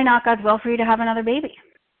 it's probably not God's will for you to have another baby.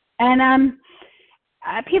 And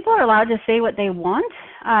people are allowed to say what they want.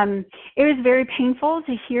 It was very painful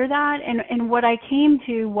to hear that, and what I came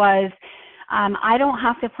to was, I don't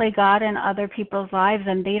have to play God in other people's lives,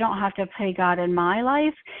 and they don't have to play God in my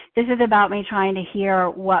life. This is about me trying to hear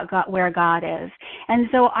where God is. And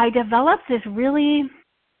so I developed this really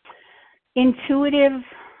intuitive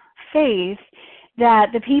faith that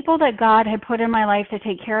the people that God had put in my life to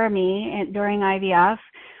take care of me during IVF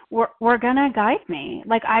were going to guide me.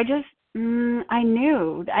 Like, I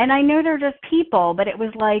knew, and I knew they're just people, but it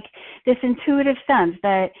was like this intuitive sense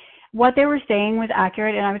that what they were saying was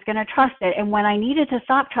accurate, and I was going to trust it. And when I needed to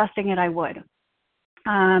stop trusting it, I would.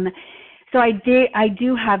 So I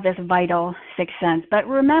do have this vital sixth sense. But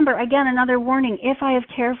remember, again, another warning, if I have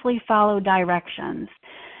carefully followed directions.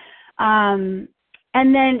 And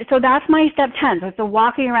then, so that's my step 10. So it's the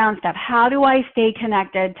walking around step. How do I stay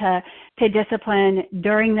connected to discipline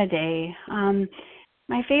during the day?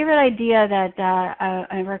 My favorite idea that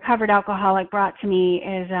a recovered alcoholic brought to me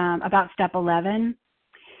is about step 11.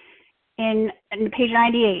 In page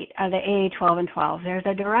 98 of the AA 12 and 12, there's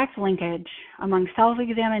a direct linkage among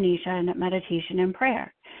self-examination, meditation, and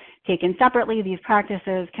prayer. Taken separately, these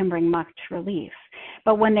practices can bring much relief.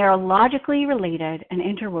 But when they're logically related and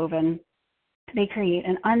interwoven, they create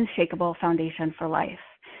an unshakable foundation for life.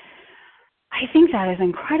 I think that is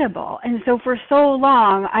incredible. And so for so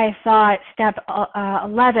long, I thought step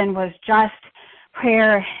 11 was just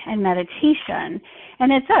prayer and meditation.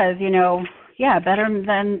 And it says, you know, yeah, better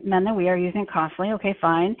than men that we are using constantly. Okay,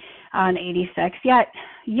 fine. On 86. Yet,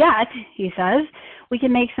 he says, we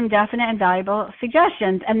can make some definite and valuable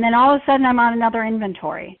suggestions. And then all of a sudden, I'm on another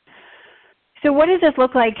inventory. So what does this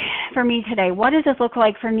look like for me today? What does this look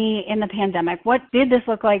like for me in the pandemic? What did this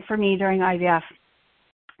look like for me during IVF?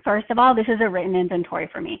 First of all, this is a written inventory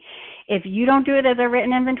for me. If you don't do it as a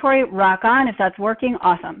written inventory, rock on. If that's working,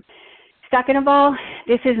 awesome. Second of all,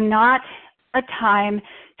 this is not a time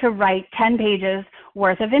to write 10 pages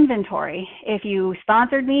worth of inventory. If you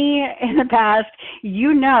sponsored me in the past,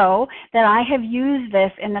 you know that I have used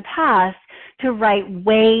this in the past to write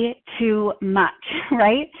way too much,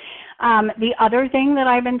 right? The other thing that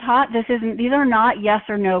I've been taught, these are not yes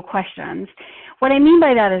or no questions. What I mean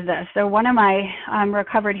by that is this. So one of my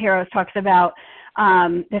recovered heroes talks about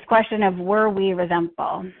this question of, were we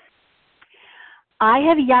resentful? I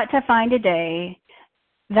have yet to find a day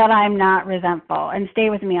that I'm not resentful, and stay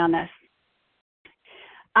with me on this.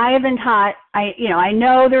 I have been taught, I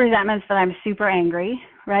know the resentments that I'm super angry,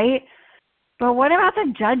 right? But what about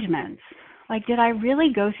the judgments? Like, did I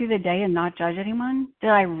really go through the day and not judge anyone?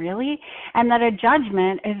 Did I really? And that a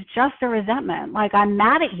judgment is just a resentment. Like, I'm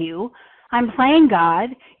mad at you, I'm playing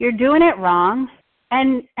God, you're doing it wrong,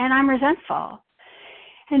 and I'm resentful.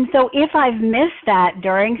 And so if I've missed that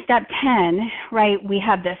during step 10, right, we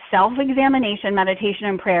have this self-examination, meditation,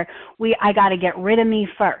 and prayer. I got to get rid of me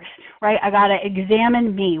first, right? I got to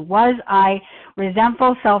examine me. Was I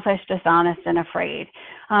resentful, selfish, dishonest, and afraid?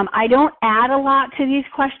 I don't add a lot to these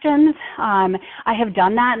questions. I have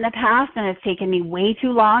done that in the past, and it's taken me way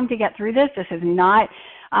too long to get through this. This is not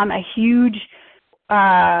a huge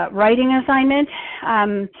writing assignment.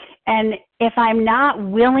 And if I'm not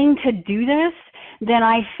willing to do this, then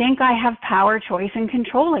I think I have power, choice, and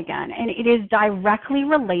control again. And it is directly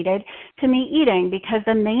related to me eating, because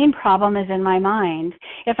the main problem is in my mind.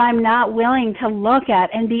 If I'm not willing to look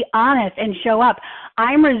at and be honest and show up,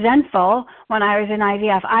 I'm resentful when I was in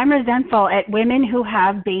IVF. I'm resentful at women who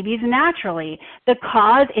have babies naturally. The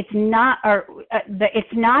cause, it's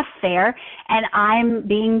not fair, and I'm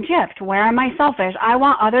being gypped. Where am I selfish? I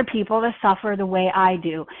want other people to suffer the way I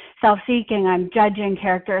do. Self-seeking, I'm judging,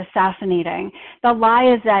 character assassinating. The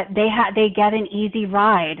lie is that they get an easy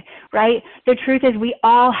ride, right? The truth is we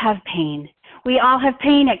all have pain. We all have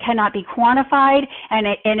pain. It cannot be quantified, and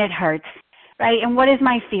it hurts, right? And what is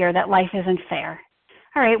my fear? That life isn't fair.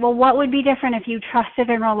 All right, well, what would be different if you trusted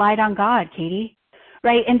and relied on God, Katie?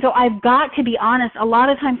 right? And so I've got to be honest. A lot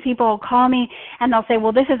of times people will call me and they'll say,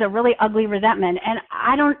 well, this is a really ugly resentment.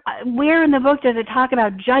 And where in the book does it talk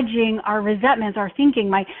about judging our resentments, our thinking?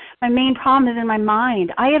 My main problem is in my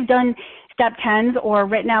mind. I have done step 10s or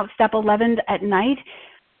written out step 11s at night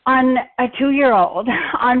on a 2-year-old,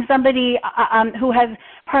 on somebody who has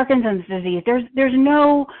Parkinson's disease. There's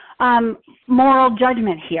no moral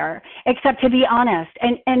judgment here, except to be honest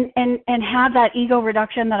and have that ego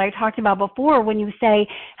reduction that I talked about before. When you say,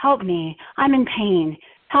 "Help me, I'm in pain.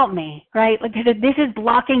 Help me," right? Like this is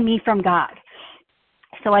blocking me from God.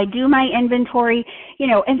 So I do my inventory,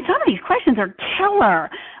 and some of these questions are killer,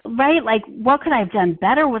 right? Like, what could I have done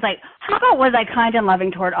better? How about was I kind and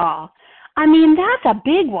loving toward all? I mean, that's a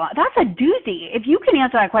big one. That's a doozy. If you can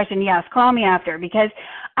answer that question, yes, call me after, because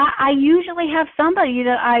I usually have somebody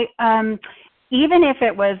that even if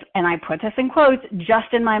it was, and I put this in quotes,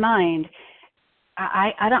 just in my mind,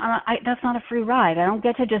 that's not a free ride. I don't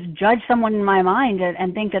get to just judge someone in my mind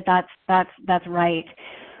and think that that's right.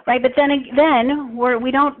 Right, but then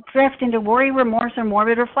we don't drift into worry, remorse, or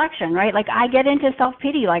morbid reflection, right? Like I get into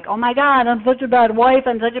self-pity, like, oh my God, I'm such a bad wife,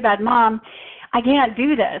 I'm such a bad mom, I can't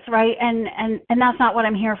do this, right? And that's not what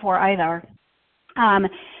I'm here for either.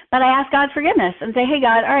 But I ask God forgiveness and say, hey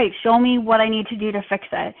God, all right, show me what I need to do to fix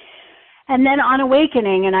it. And then on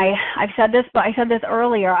awakening, and I've said this, but I said this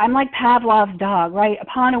earlier, I'm like Pavlov's dog, right?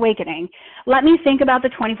 Upon awakening, let me think about the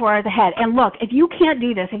 24 hours ahead. And look, if you can't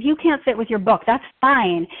do this, if you can't sit with your book, that's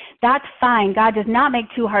fine. That's fine. God does not make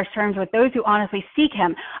too harsh terms with those who honestly seek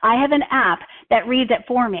him. I have an app that reads it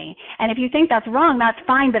for me. And if you think that's wrong, that's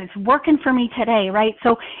fine, but it's working for me today, right?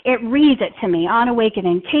 So it reads it to me on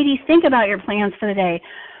awakening. Katie, think about your plans for the day.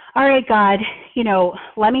 All right, God,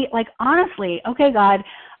 let me, honestly, okay, God,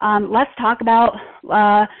 let's talk about,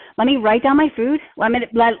 let me write down my food. Let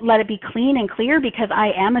it be clean and clear, because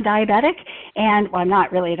I am a diabetic, and, well, I'm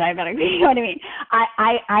not really a diabetic, but you know what I mean?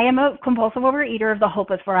 I am a compulsive overeater of the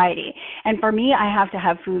hopeless variety. And for me, I have to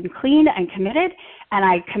have food clean and committed, and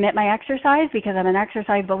I commit my exercise because I'm an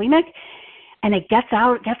exercise bulimic, and it gets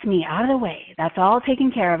me out of the way. That's all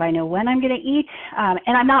taken care of. I know when I'm going to eat,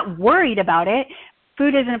 and I'm not worried about it.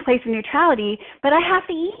 Food is in a place of neutrality, but I have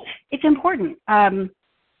to eat. It's important.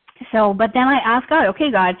 But then I ask God, okay,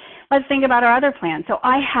 God, let's think about our other plans. So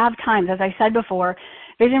I have times, as I said before,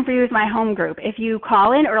 Vision for You is my home group. If you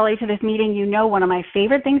call in early to this meeting, one of my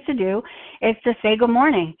favorite things to do is to say good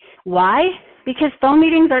morning. Why? Because phone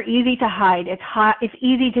meetings are easy to hide. It's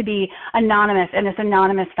easy to be anonymous in this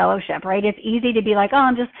anonymous fellowship, right? It's easy to be like, oh,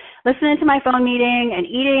 I'm just listening to my phone meeting and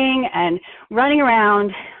eating and running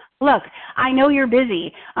around. Look, I know you're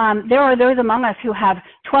busy. There are those among us who have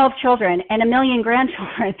 12 children and 1 million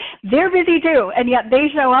grandchildren. They're busy too, and yet they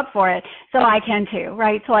show up for it, so I can too,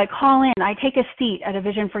 right? So I call in. I take a seat at a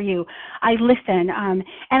Vision for You. I listen, and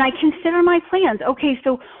I consider my plans. Okay,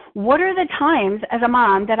 so what are the times as a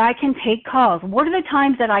mom that I can take calls? What are the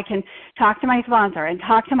times that I can talk to my sponsor and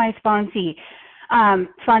talk to my sponsees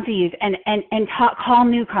and call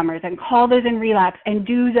newcomers and call those in relapse and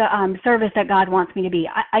do the service that God wants me to be.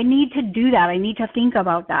 I need to do that. I need to think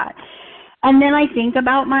about that. And then I think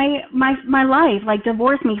about my life, like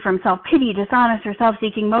divorce me from self-pity, dishonest, or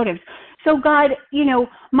self-seeking motives. So God,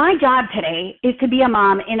 my job today is to be a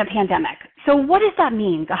mom in a pandemic. So what does that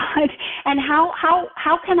mean, God? And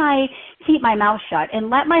how can I keep my mouth shut and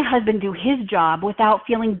let my husband do his job without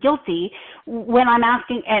feeling guilty when I'm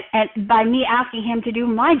asking, and by me asking him to do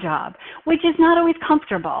my job, which is not always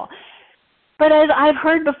comfortable. But as I've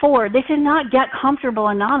heard before, this is not Get Comfortable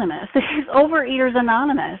Anonymous. This is Overeaters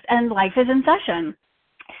Anonymous, and life is in session.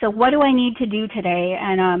 So what do I need to do today?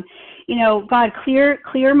 And, God,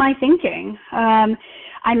 clear my thinking.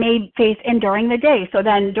 I may face during the day. So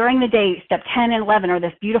then during the day, step 10 and 11 are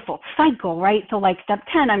this beautiful cycle, right? So like step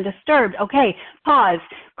 10, I'm disturbed. Okay, pause,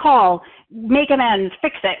 call, make amends,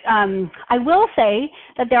 fix it. I will say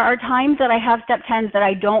that there are times that I have step 10s that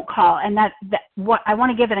I don't call, and what I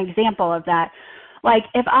want to give an example of that. Like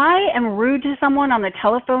if I am rude to someone on the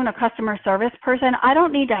telephone, a customer service person, I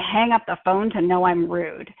don't need to hang up the phone to know I'm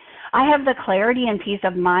rude. I have the clarity and peace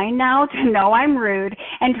of mind now to know I'm rude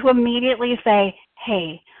and to immediately say,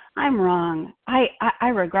 hey, I'm wrong. I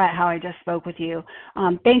regret how I just spoke with you.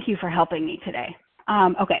 Thank you for helping me today.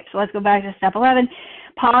 Okay, so let's go back to step 11,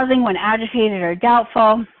 pausing when agitated or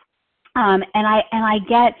doubtful. And I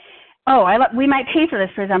get, we might pay for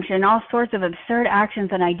this presumption, all sorts of absurd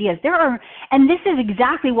actions and ideas. And this is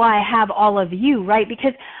exactly why I have all of you, right?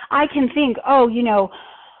 Because I can think,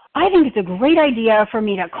 I think it's a great idea for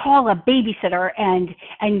me to call a babysitter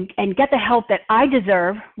and get the help that I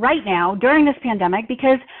deserve right now during this pandemic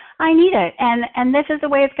because I need it, and this is the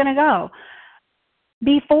way it's going to go.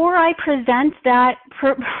 before I present that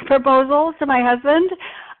proposal to my husband,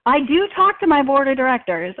 I do talk to my board of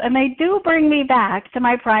directors, and they do bring me back to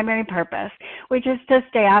my primary purpose, which is to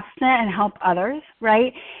stay abstinent and help others,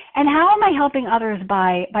 right? And how am I helping others?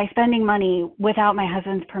 By spending money without my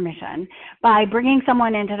husband's permission, by bringing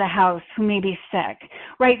someone into the house who may be sick,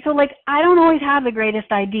 right? So, like, I don't always have the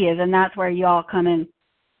greatest ideas, and that's where you all come in.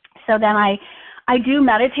 So then I do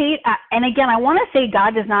meditate, and again, I want to say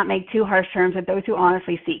God does not make too harsh terms with those who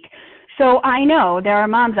honestly seek. So I know there are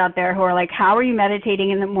moms out there who are like, how are you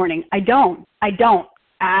meditating in the morning? I don't,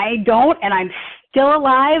 and I'm still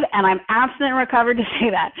alive, and I'm abstinent and recovered to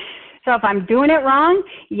say that. So if I'm doing it wrong,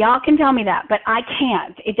 y'all can tell me that, but I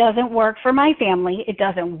can't. It doesn't work for my family. It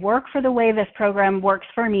doesn't work for the way this program works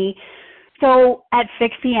for me. So at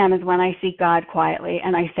 6 p.m. is when I seek God quietly,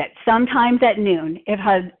 and I sit. Sometimes at noon if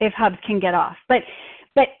Hubs can get off. But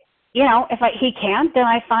you know, if he can't, then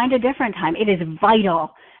I find a different time. It is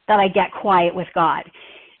vital that I get quiet with God,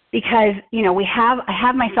 because, you know, I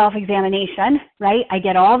have my self-examination, right? I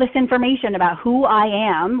get all this information about who I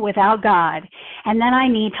am without God, and then I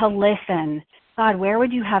need to listen. God, where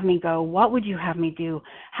would you have me go? What would you have me do?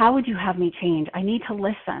 How would you have me change? I need to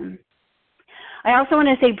listen. I also want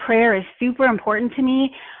to say prayer is super important to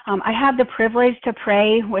me. I have the privilege to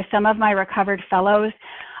pray with some of my recovered fellows.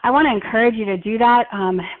 I want to encourage you to do that.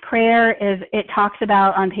 Prayer it talks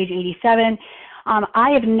about on page 87. I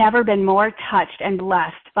have never been more touched and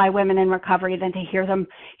blessed by women in recovery than to hear them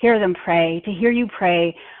pray, to hear you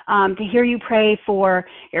pray, for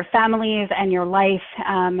your families and your life,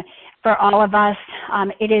 for all of us.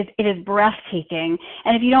 It is breathtaking.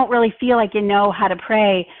 And if you don't really feel like you know how to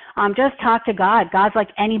pray, just talk to God. God's like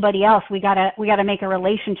anybody else. We gotta make a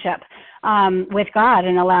relationship with God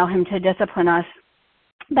and allow Him to discipline us.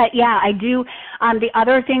 But yeah, I do. The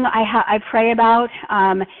other thing I pray about,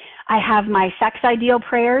 I have my sex ideal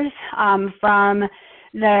prayers from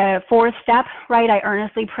the 4th step, right? I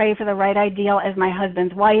earnestly pray for the right ideal as my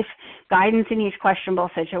husband's wife, guidance in each questionable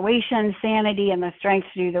situation, sanity, and the strength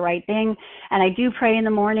to do the right thing. And I do pray in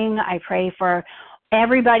the morning. I pray for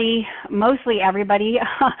everybody, mostly everybody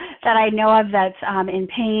that I know of that's in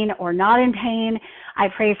pain or not in pain. I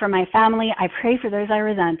pray for my family. I pray for those I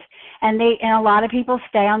resent. And a lot of people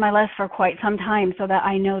stay on my list for quite some time so that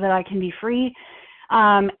I know that I can be free.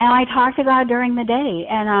 And I talk to God during the day.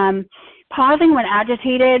 And pausing when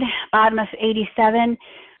agitated, Bottomless 87,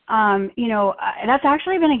 that's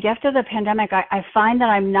actually been a gift of the pandemic. I find that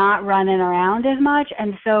I'm not running around as much,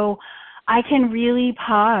 and so I can really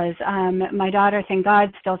pause. My daughter, thank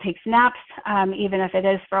God, still takes naps, even if it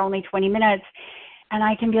is for only 20 minutes. And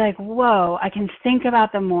I can be like, whoa, I can think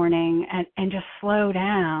about the morning and just slow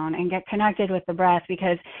down and get connected with the breath,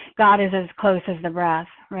 because God is as close as the breath,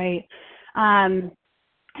 right?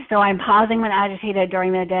 So I'm pausing when agitated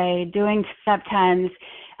during the day, doing step 10s,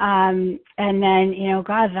 and then,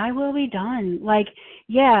 God, thy will be done. Like,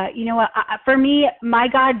 yeah, you know what, for me, my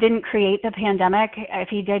God didn't create the pandemic. If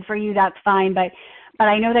He did for you, that's fine. But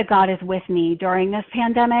I know that God is with me during this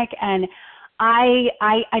pandemic, and I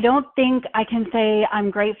don't think I can say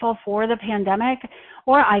I'm grateful for the pandemic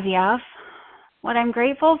or IVF. What I'm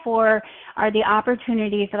grateful for are the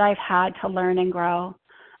opportunities that I've had to learn and grow.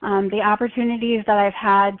 The opportunities that I've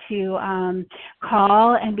had to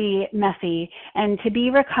call and be messy, and to be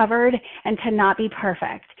recovered and to not be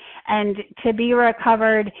perfect, and to be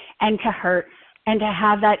recovered and to hurt, and to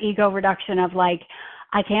have that ego reduction of like,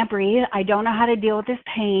 I can't breathe. I don't know how to deal with this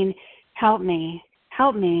pain. Help me.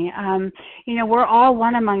 Help me. We're all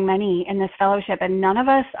one among many in this fellowship, and none of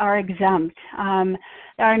us are exempt.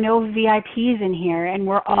 There are no VIPs in here, and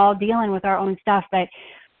we're all dealing with our own stuff. But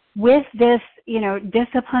with this,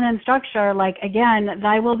 discipline and structure, like, again,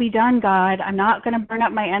 thy will be done, God. I'm not going to burn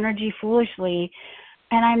up my energy foolishly.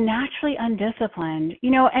 And I'm naturally undisciplined,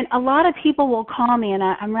 and a lot of people will call me, and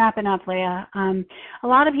I'm wrapping up, Leah. A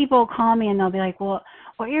lot of people will call me and they'll be like, well,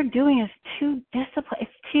 what you're doing is too disciplined.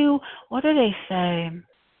 It's too, what do they say?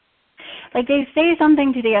 Like, they say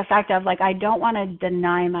something to the effect of, like, I don't want to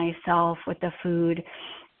deny myself with the food.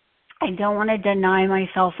 I don't want to deny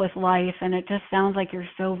myself with life. And it just sounds like you're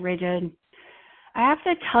so rigid. I have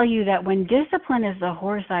to tell you that when discipline is the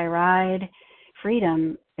horse I ride,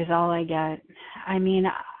 freedom is all I get. I mean,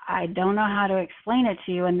 I don't know how to explain it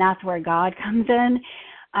to you, and that's where God comes in.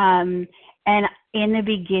 And in the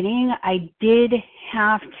beginning, I did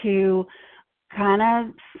have to kind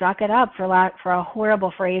of suck it up, for a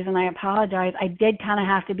horrible phrase, and I apologize. I did kind of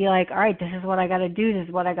have to be like, all right, this is what I got to do. This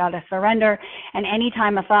is what I got to surrender. And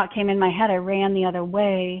anytime a thought came in my head, I ran the other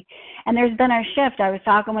way. And there's been a shift. I was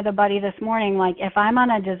talking with a buddy this morning, like, if I'm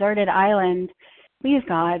on a deserted island, please,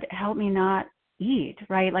 God, help me not eat,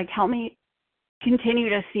 right? Like, help me continue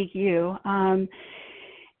to seek you. And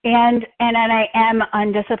I am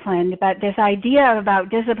undisciplined, but this idea about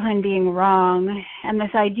discipline being wrong, and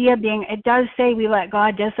this idea being, it does say we let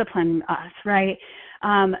God discipline us, right?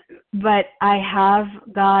 But I have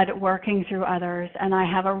God working through others, and I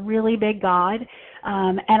have a really big God,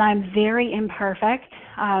 and I'm very imperfect.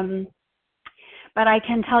 But I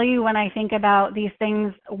can tell you, when I think about these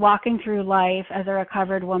things, walking through life as a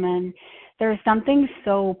recovered woman, there's something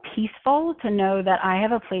so peaceful to know that I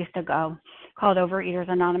have a place to go, called Overeaters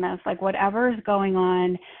Anonymous. Like, whatever is going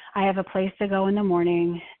on, I have a place to go in the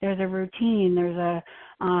morning. There's a routine. There's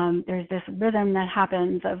this rhythm that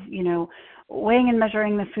happens of, weighing and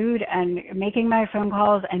measuring the food and making my phone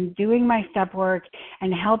calls and doing my step work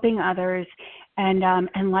and helping others. And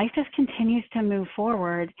life just continues to move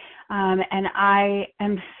forward. And I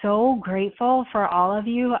am so grateful for all of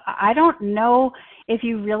you. I don't know if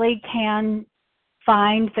you really can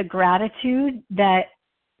find the gratitude that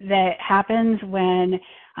happens when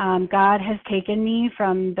God has taken me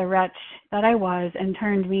from the wretch that I was and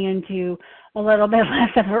turned me into a little bit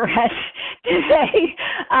less of a wretch today,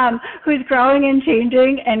 who's growing and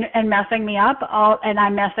changing and messing me up and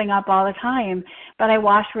I'm messing up all the time. But I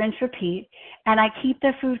wash, rinse, repeat, and I keep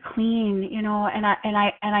the food clean, and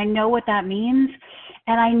I know what that means.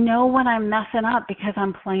 And I know when I'm messing up because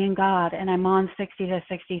I'm playing God and I'm on 60 to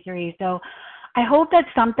 63. So I hope that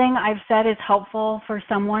something I've said is helpful for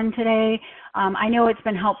someone today. I know it's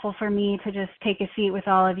been helpful for me to just take a seat with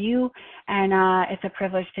all of you, and it's a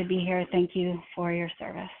privilege to be here. Thank you for your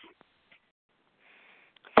service.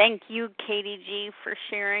 Thank you, Katie G., for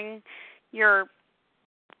sharing your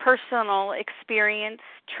personal experience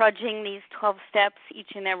trudging these 12 steps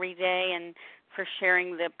each and every day, and for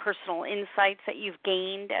sharing the personal insights that you've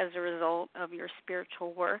gained as a result of your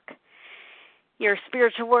spiritual work. Your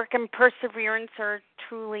spiritual work and perseverance are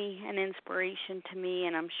truly an inspiration to me,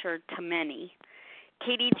 and I'm sure to many.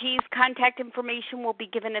 Katie G's contact information will be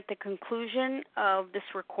given at the conclusion of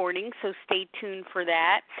this recording, so stay tuned for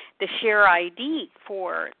that. The share ID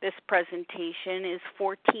for this presentation is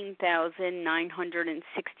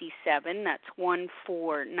 14,967. That's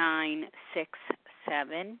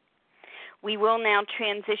 14967. We will now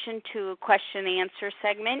transition to a question and answer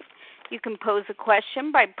segment. You can pose a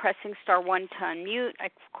question by pressing star 1 to unmute.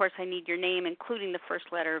 Of course, I need your name, including the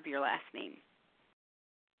first letter of your last name.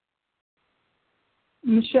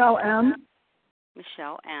 Michelle M.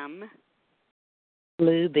 Michelle M.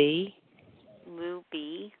 Lou B. Lou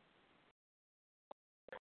B.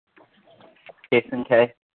 Jason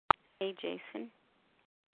K. Hey, Jason.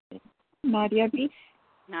 Nadia B.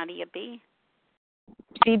 Nadia B.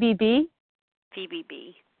 Phoebe B. Phoebe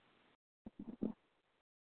B.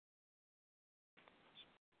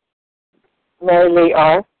 Mary Lee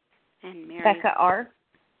R. And Mary. Becca R.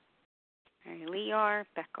 Mary Lee R.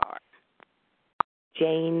 Becca R.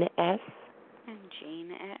 Jane S. And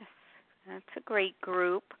Jane S. That's a great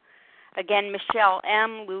group. Again, Michelle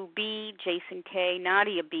M., Lou B., Jason K.,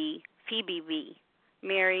 Nadia B., Phoebe B.,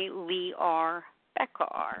 Mary Lee R., Becca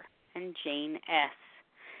R., and Jane S.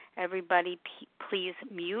 Everybody, please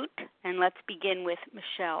mute, and let's begin with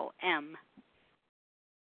Michelle M.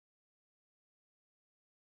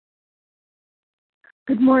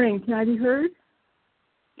 Good morning. Can I be heard?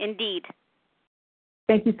 Indeed.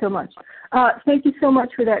 Thank you so much. Thank you so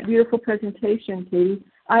much for that beautiful presentation, Katie.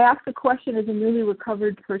 I asked a question as a newly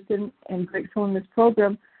recovered person and grateful in this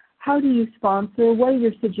program. How do you sponsor? What are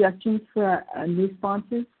your suggestions for a new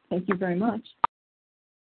sponsor? Thank you very much.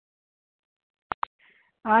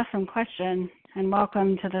 Awesome question, and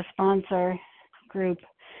welcome to the sponsor group.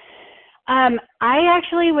 I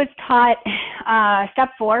actually was taught step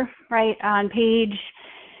 4, right, on page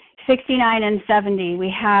 69 and 70.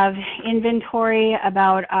 We have inventory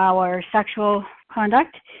about our sexual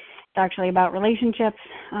conduct. It's actually about relationships.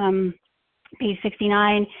 Page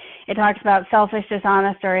 69, it talks about selfish,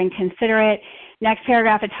 dishonest, or inconsiderate. Next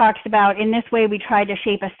paragraph, it talks about, in this way, we try to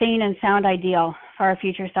shape a sane and sound ideal for our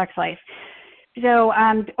future sex life. So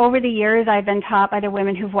over the years, I've been taught by the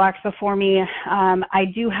women who've walked before me, I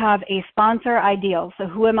do have a sponsor ideal. So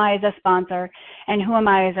who am I as a sponsor and who am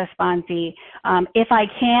I as a sponsee? If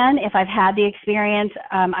I've had the experience,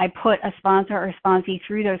 I put a sponsor or sponsee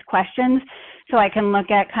through those questions so I can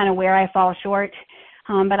look at kind of where I fall short.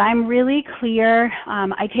 But I'm really clear.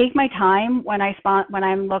 I take my time when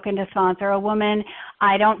I'm looking to sponsor a woman.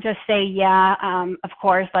 I don't just say, yeah, of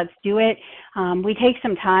course, let's do it. We take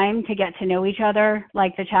some time to get to know each other,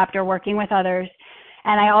 like the chapter Working with Others.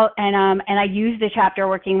 And I use the chapter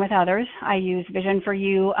Working with Others. I use Vision for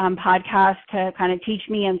You podcast to kind of teach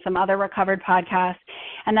me, and some other recovered podcasts.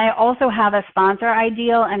 And I also have a sponsor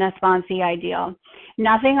ideal and a sponsee ideal.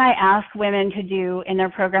 Nothing I ask women to do in their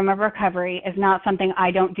program of recovery is not something I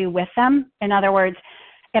don't do with them. In other words,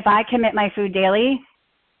 if I commit my food daily,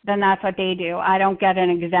 then that's what they do. I don't get an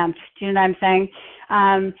exempt. Do you know what I'm saying?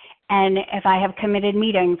 And if I have committed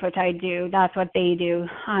meetings, which I do, that's what they do.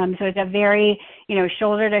 So it's a very,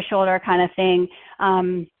 shoulder to shoulder kind of thing.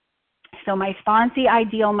 So my sponsee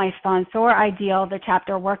ideal, my sponsor ideal, the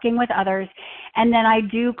chapter Working with Others. And then I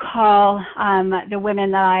do call the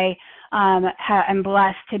women that I am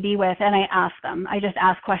blessed to be with, and I ask them. I just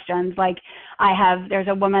ask questions. Like there's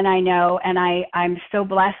a woman I know, and I'm so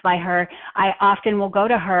blessed by her. I often will go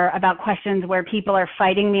to her about questions where people are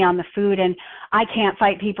fighting me on the food, and I can't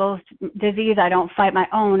fight people's disease. I don't fight my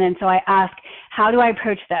own. And so I ask, how do I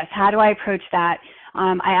approach this? How do I approach that?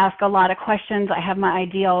 I ask a lot of questions. I have my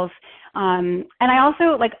ideals. And I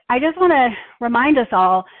also, I just want to remind us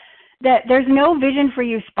all that there's no Vision for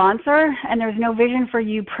You sponsor and there's no Vision for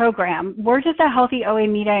You program. We're just a healthy OA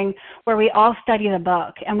meeting where we all study the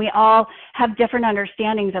book and we all have different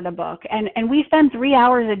understandings of the book. And we spend 3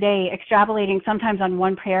 hours a day extrapolating sometimes on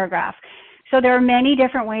one paragraph. So there are many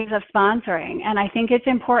different ways of sponsoring. And I think it's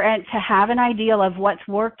important to have an ideal of what's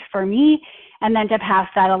worked for me and then to pass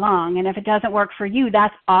that along. And if it doesn't work for you,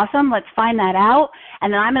 that's awesome. Let's find that out.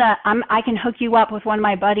 And then I can hook you up with one of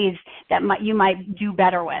my buddies that you might do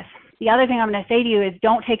better with. The other thing I'm going to say to you is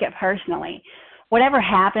don't take it personally. Whatever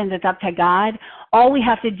happens, it's up to God. All we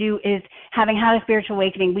have to do is, having had a spiritual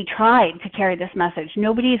awakening, we tried to carry this message.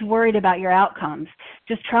 Nobody's worried about your outcomes.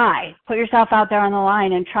 Just try. Put yourself out there on the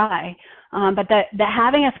line and try. But the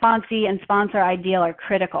having a sponsee and sponsor ideal are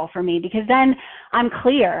critical for me, because then I'm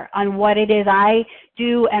clear on what it is I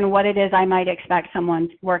do and what it is I might expect someone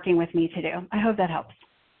working with me to do. I hope that helps.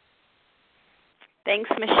 Thanks,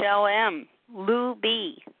 Michelle M. Lou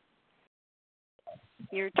B.,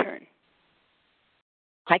 your turn.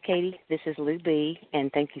 Hi, Katie. This is Lou B.,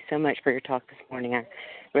 and thank you so much for your talk this morning. I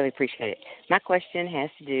really appreciate it. My question has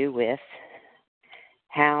to do with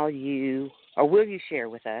will you share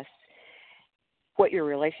with us what your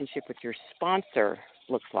relationship with your sponsor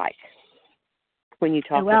looks like when you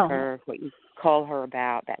talk with her, what you call her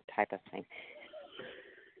about, that type of thing.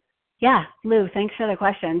 Yeah, Lou, thanks for the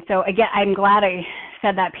question. So again, I'm glad I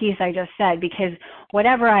said that piece I just said, because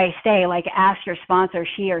whatever I say, ask your sponsor,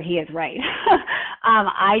 she or he is right.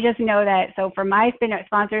 I just know that, so for my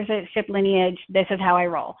sponsorship lineage, this is how I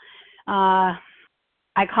roll.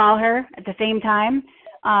 I call her at the same time,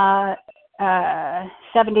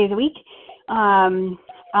 7 days a week.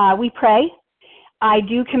 We pray. I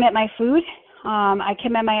do commit my food. I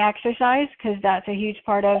commit my exercise, because that's a huge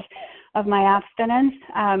part of my abstinence.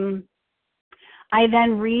 I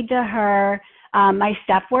then read to her my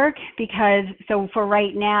step work, because for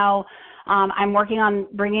right now, I'm working on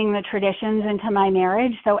bringing the traditions into my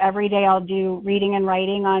marriage. So every day I'll do reading and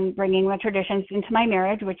writing on bringing the traditions into my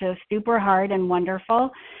marriage, which is super hard and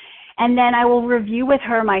wonderful. And then I will review with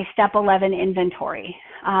her my step 11 inventory.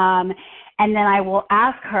 And then I will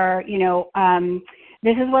ask her,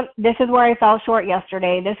 this is where I fell short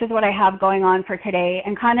yesterday. This is what I have going on for today,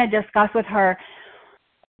 and kind of discuss with her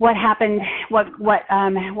what happened, what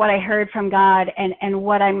I heard from God, and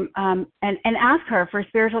what and ask her for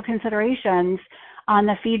spiritual considerations on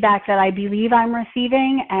the feedback that I believe I'm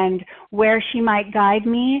receiving and where she might guide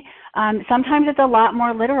me. Sometimes it's a lot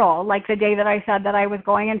more literal, like the day that I said that I was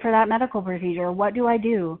going in for that medical procedure. What do I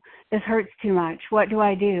do? This hurts too much. What do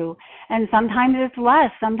I do? And sometimes it's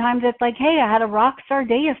less. Sometimes it's like, hey, I had a rock star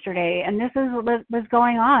day yesterday, and this is what was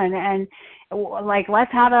going on, and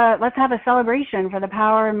let's have a celebration for the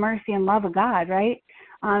power and mercy and love of God, right?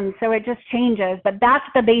 So it just changes, but that's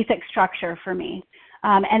the basic structure for me.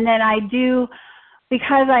 And then I do,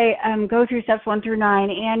 because I go through steps 1 through 9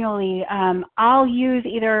 annually, I'll use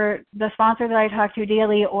either the sponsor that I talk to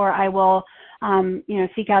daily, or I will,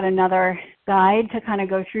 seek out another guide to kind of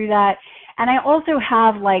go through that. And I also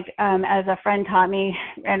have, as a friend taught me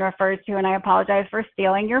and refers to, and I apologize for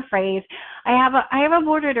stealing your phrase, I have a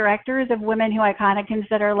board of directors of women who I kind of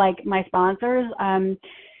consider like my sponsors.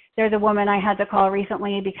 There's a woman I had to call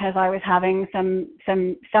recently because I was having some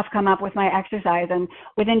stuff come up with my exercise, and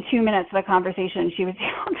within 2 minutes of the conversation, she was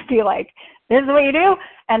able to be like, "This is what you do,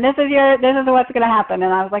 and this is what's going to happen."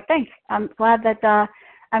 And I was like, "Thanks. I'm glad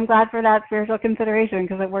for that spiritual consideration,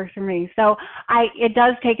 because it works for me." So it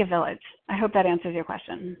does take a village. I hope that answers your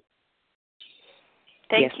question.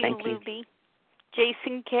 Thank you, Luby.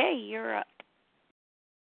 Jason K., you're up.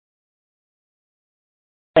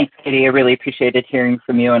 Thanks, Katie. I really appreciated hearing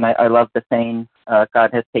from you, and I love the saying,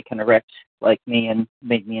 God has taken a wretch like me and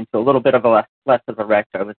made me into a little bit of a less of a wretch.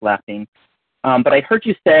 I was laughing. But I heard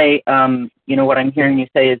you say, what I'm hearing you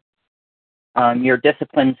say is your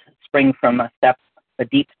disciplines spring from a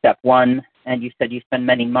deep step one, and you said you spend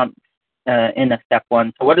many months in a step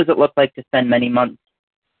one. So what does it look like to spend many months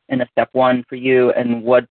in a step one for you, and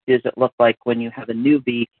what does it look like when you have a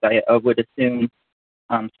newbie? I would assume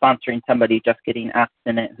sponsoring somebody just getting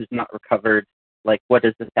abstinent who's not recovered, like what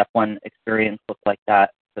does the step one experience look like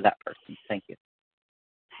that for that person? Thank you.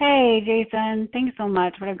 Hey, Jason. Thanks so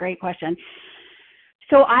much. What a great question.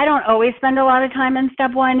 So I don't always spend a lot of time in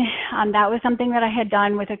step one. That was something that I had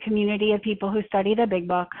done with a community of people who study the Big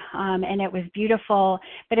Book, and it was beautiful.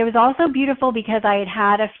 But it was also beautiful because I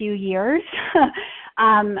had a few years.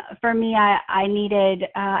 For me, I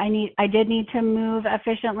did need to move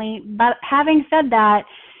efficiently. But having said that,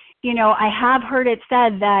 I have heard it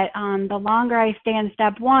said that the longer I stay in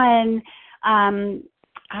step one,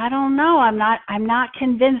 I don't know. I'm not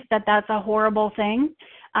convinced that that's a horrible thing.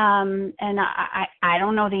 And I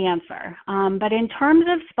don't know the answer. But in terms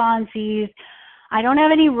of sponsees, I don't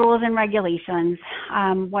have any rules and regulations.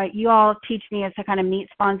 What you all teach me is to kind of meet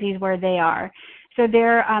sponsees where they are. So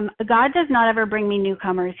God does not ever bring me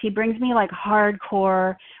newcomers. He brings me like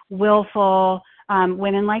hardcore, willful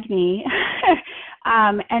women like me.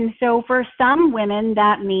 And so for some women,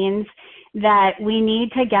 that means that we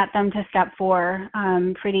need to get them to step 4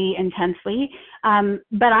 pretty intensely.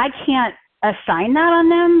 But I can't assign that on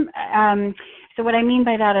them. So what I mean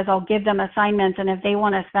by that is I'll give them assignments, and if they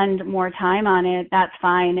want to spend more time on it, that's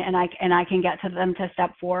fine, and I can get to them to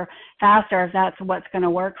step 4 faster if that's what's going to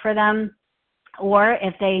work for them. Or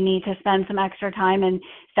if they need to spend some extra time in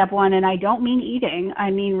step 1, and I don't mean eating, I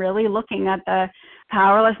mean really looking at the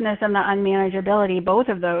powerlessness and the unmanageability, both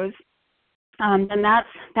of those, then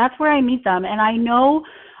that's where I meet them. And I know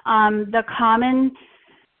the common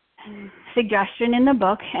suggestion in the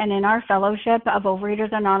book and in our fellowship of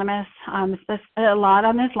Overeaters Anonymous, a lot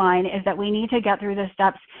on this line, is that we need to get through the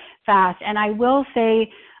steps fast. And I will say,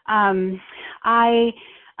 I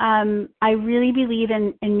really believe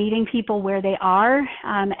in meeting people where they are.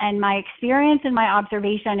 And my experience and my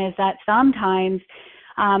observation is that sometimes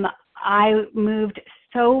I moved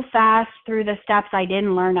so fast through the steps I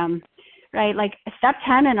didn't learn them. Right, like step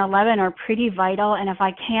 10 and 11 are pretty vital, and if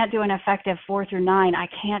I can't do an effective 4 through 9, I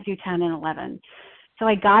can't do 10 and 11. So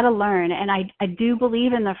I got to learn, and I do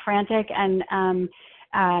believe in the frantic and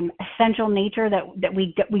essential nature that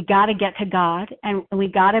we got to get to God, and we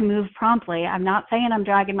got to move promptly. I'm not saying I'm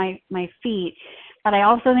dragging my feet, but I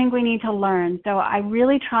also think we need to learn. So I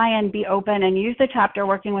really try and be open and use the chapter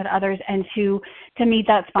working with others and to meet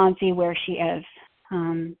that sponsee where she is.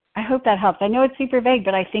 I hope that helps. I know it's super vague,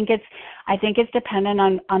 but I think it's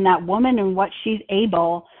dependent on that woman and what she's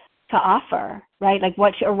able to offer, right? Like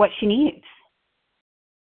what she needs.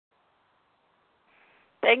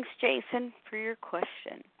 Thanks, Jason, for your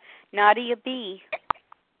question. Nadia B.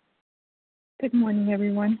 Good morning,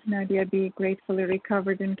 everyone. Nadia B., gratefully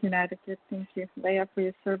recovered in Connecticut. Thank you, Leah, for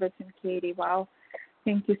your service, and Katie. Wow,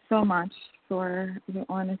 thank you so much for your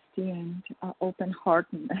honesty and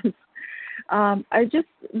open-heartedness. I just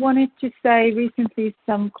wanted to say recently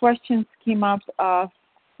some questions came up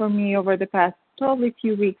for me over the past probably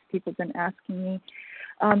few weeks. People have been asking me,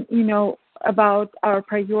 about our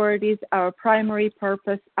priorities, our primary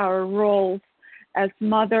purpose, our roles as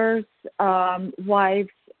mothers, wives,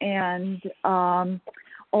 and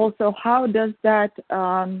also how does that,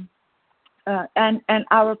 and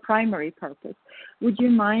our primary purpose. Would you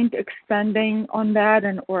mind expanding on that,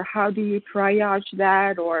 or how do you triage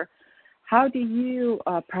that, or how do you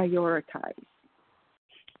prioritize?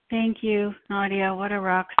 Thank you, Nadia. What a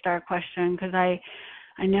rock star question, because I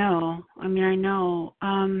know.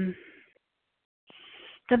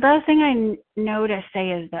 The best thing I know to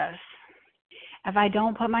say is this. If I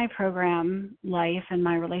don't put my program life and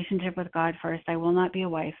my relationship with God first, I will not be a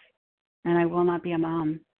wife, and I will not be a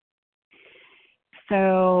mom.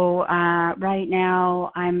 So right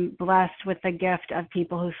now, I'm blessed with the gift of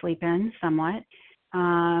people who sleep in somewhat.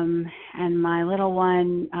 And my little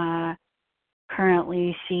one,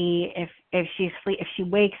 currently, if she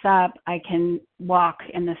wakes up, I can walk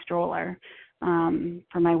in the stroller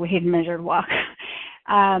for my weighed and measured walk.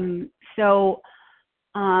 I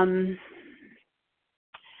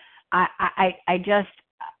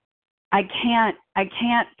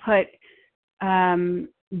can't put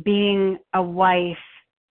being a wife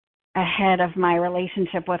ahead of my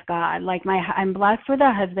relationship with God. Like I'm blessed with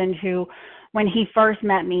a husband who, when he first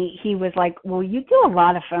met me, he was like, well, you do a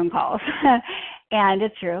lot of phone calls. And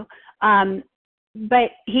it's true.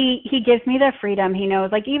 but he gives me the freedom. He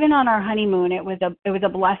knows, like, even on our honeymoon, it was a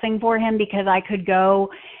blessing for him because I could go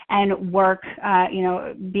and work,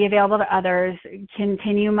 be available to others,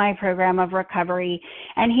 continue my program of recovery,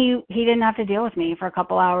 and he didn't have to deal with me for a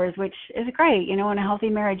couple hours, which is great. In a healthy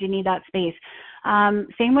marriage, you need that space.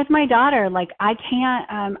 Same with my daughter. Like, I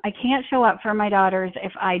can't show up for my daughters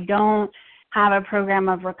if I don't have a program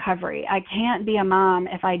of recovery. I can't be a mom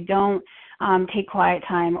if I don't take quiet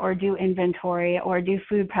time or do inventory or do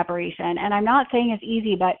food preparation. And I'm not saying it's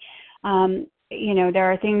easy, but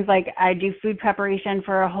there are things like I do food preparation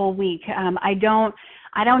for a whole week. I don't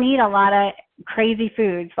eat a lot of crazy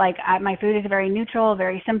foods. Like, my food is very neutral,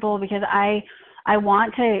 very simple, because I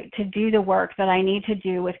want to do the work that I need to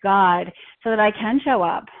do with God so that I can show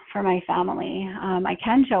up for my family. I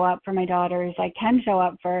can show up for my daughters. I can show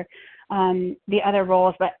up for the other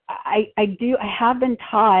roles. But I have been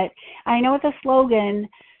taught, I know it's a slogan,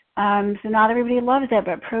 so not everybody loves it,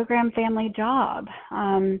 but program, family, job.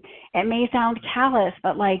 It may sound callous,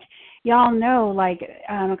 but like, y'all know, like,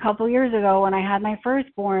 a couple years ago when I had my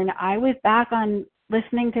firstborn, I was back on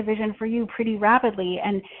listening to Vision for You pretty rapidly.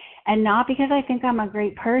 And not because I think I'm a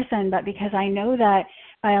great person, but because I know that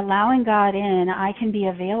by allowing God in, I can be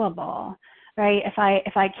available, right? If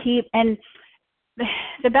I keep, and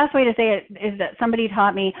the best way to say it is that somebody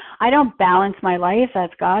taught me, I don't balance my life,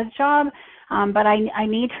 that's God's job, but I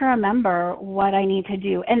need to remember what I need to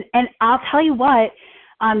do. And I'll tell you what,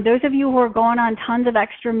 those of you who are going on tons of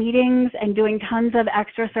extra meetings and doing tons of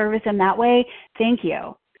extra service in that way, thank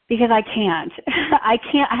you. Because I can't.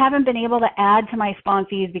 I haven't been able to add to my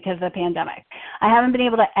sponsees because of the pandemic. I haven't been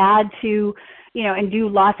able to add to, and do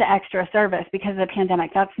lots of extra service because of the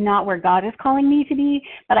pandemic. That's not where God is calling me to be,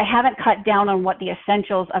 but I haven't cut down on what the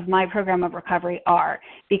essentials of my program of recovery are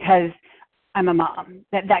because I'm a mom.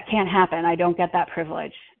 That can't happen. I don't get that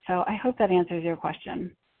privilege. So I hope that answers your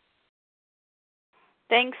question.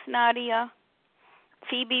 Thanks, Nadia.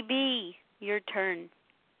 Phoebe B., your turn.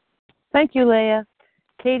 Thank you, Leah.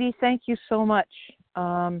 Katie, thank you so much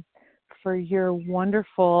for your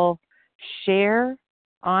wonderful share,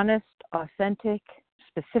 honest, authentic,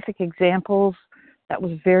 specific examples. That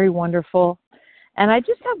was very wonderful. And I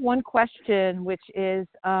just have one question, which is,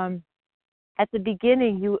 at the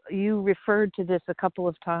beginning, you referred to this a couple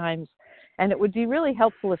of times, and it would be really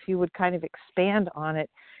helpful if you would kind of expand on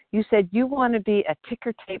it. You said you want to be a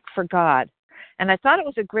ticker tape for God. And I thought it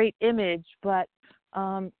was a great image, but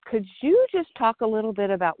could you just talk a little bit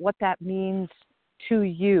about what that means to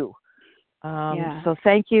you? Yeah. So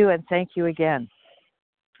thank you, and thank you again.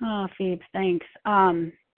 Oh, Phoebe, thanks.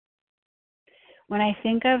 When I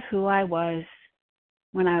think of who I was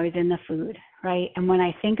when I was in the food, right, and when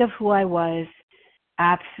I think of who I was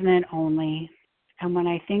abstinent only, and when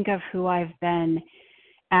I think of who I've been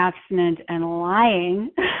abstinent and lying,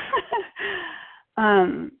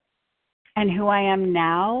 and who I am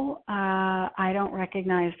now, I don't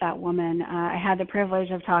recognize that woman. I had the privilege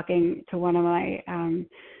of talking to one of my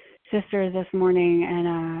sisters this morning,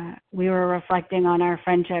 and we were reflecting on our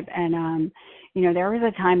friendship. And, there was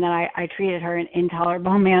a time that I treated her in an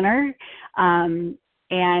intolerable manner.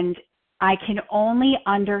 And I can only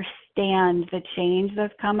understand the change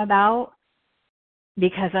that's come about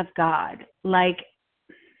because of God. Like,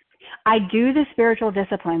 I do the spiritual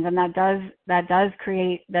disciplines, and that does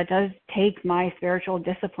take my spiritual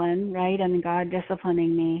discipline, right? And God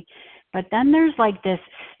disciplining me. But then there's like this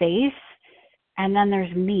space, and then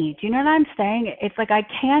there's me. Do you know what I'm saying? It's like I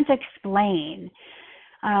can't explain.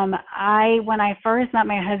 When I first met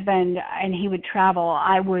my husband and he would travel,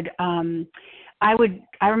 I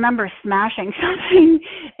remember smashing something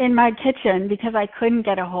in my kitchen because I couldn't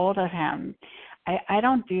get a hold of him. I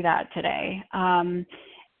don't do that today.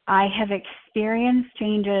 I have experienced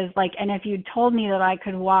changes, and if you'd told me that I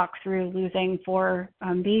could walk through losing 4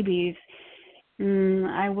 babies,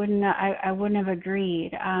 I wouldn't have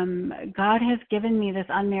agreed. God has given me this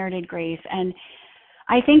unmerited grace, and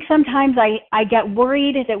I think sometimes I get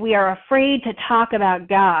worried that we are afraid to talk about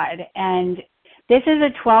God, and this is a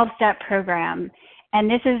 12-step program, and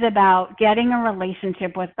this is about getting a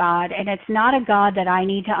relationship with God, and it's not a God that I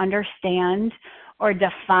need to understand or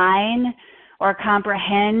define or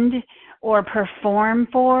comprehend or perform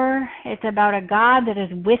for. It's about a God that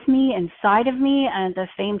is with me, inside of me, and at the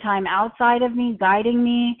same time outside of me, guiding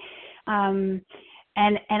me. And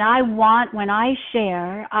I want, when I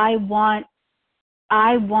share, I want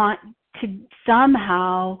to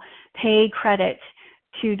somehow pay credit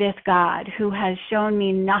to this God who has shown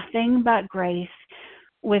me nothing but grace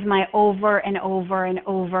with my over and over and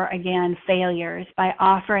over again failures by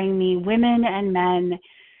offering me women and men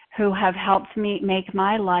who have helped me make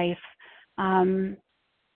my life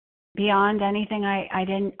beyond anything, I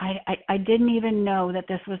didn't even know that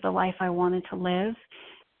this was the life I wanted to live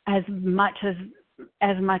as much as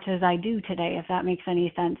I do today, if that makes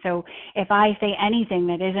any sense. So if I say anything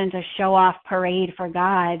that isn't a show-off parade for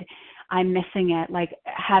God, I'm missing it. Like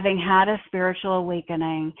having had a spiritual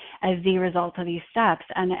awakening as the result of these steps,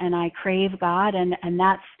 and I crave God, and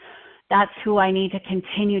that's who I need to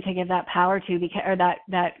continue to give that power to, because, or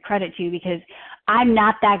that credit to, because I'm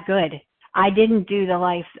not that good. I didn't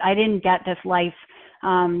get this life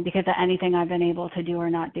because of anything I've been able to do or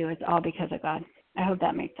not do. It's all because of God. I hope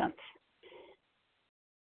that makes sense.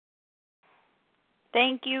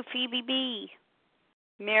 Thank you, Phoebe B.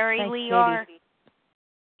 Mary Thanks, Lee Katie. R.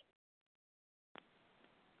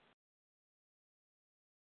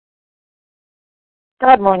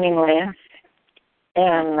 Good morning, Leah.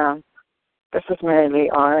 And this is Mary Lee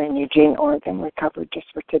R. in Eugene, Oregon, recovered just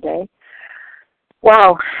for today.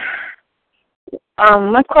 Wow.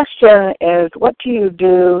 My question is, what do you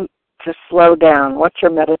do to slow down? What's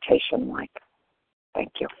your meditation like?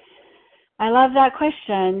 Thank you. I love that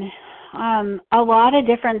question. A lot of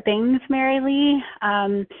different things, Mary Lee.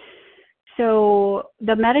 So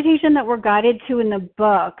the meditation that we're guided to in the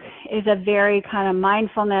book is a very kind of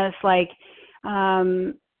mindfulness, like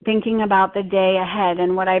thinking about the day ahead.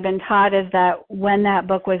 And what I've been taught is that when that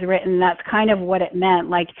book was written, that's kind of what it meant.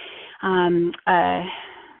 Like a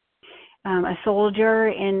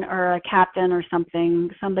soldier or a captain or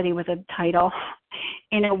somebody with a title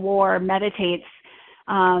in a war meditates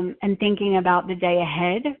and thinking about the day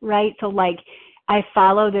ahead, right? So like I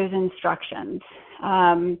follow those instructions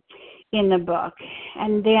in the book.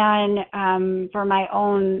 And then for my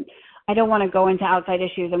own, I don't want to go into outside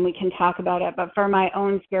issues and we can talk about it, but for my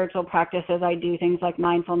own spiritual practices, I do things like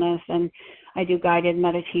mindfulness and I do guided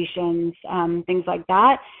meditations, things like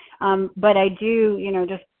that. But I do,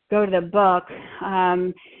 just go to the book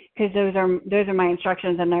because those are my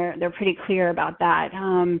instructions and they're pretty clear about that.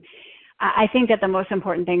 I think that the most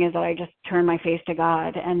important thing is that I just turn my face to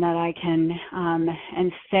God and that I can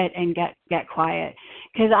and sit and get quiet,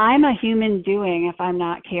 because I'm a human doing if I'm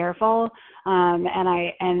not careful, and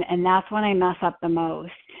that's when I mess up the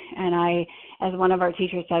most. And I, as one of our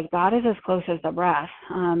teachers says, God is as close as the breath.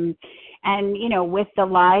 And with the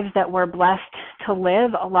lives that we're blessed to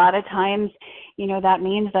live, a lot of times, that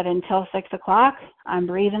means that until 6 o'clock, I'm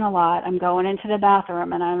breathing a lot. I'm going into the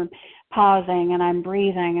bathroom and I'm pausing and I'm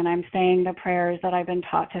breathing and I'm saying the prayers that I've been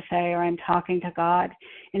taught to say, or I'm talking to God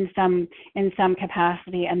in some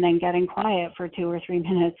capacity, and then getting quiet for 2 or 3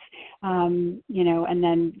 minutes, and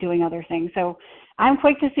then doing other things. So I'm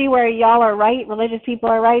quick to see where y'all are right, religious people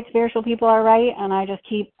are right, spiritual people are right, and I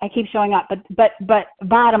keep showing up. But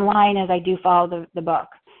bottom line is I do follow the book,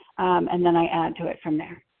 and then I add to it from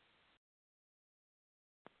there.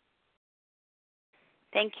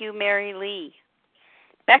 Thank you, Mary Lee.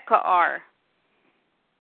 Becca R.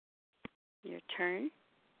 Your turn.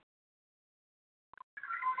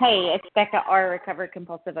 Hey, it's Becca R., recovered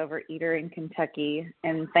compulsive overeater in Kentucky,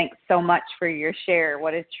 and thanks so much for your share.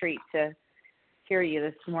 What a treat to hear you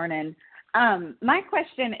this morning. My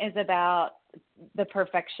question is about the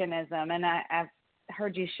perfectionism, and I've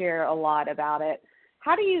heard you share a lot about it.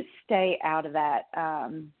 How do you stay out of that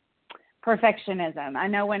perfectionism? I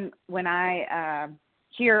know when I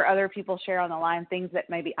hear other people share on the line things that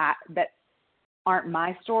maybe that aren't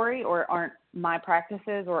my story or aren't my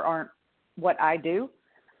practices or aren't what I do,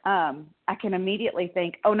 I can immediately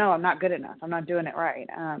think, oh, no, I'm not good enough. I'm not doing it right.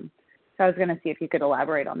 So I was going to see if you could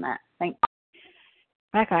elaborate on that. Thanks.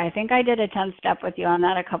 Becca, I think I did a 10-step with you on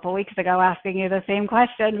that a couple weeks ago, asking you the same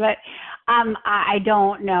question, but I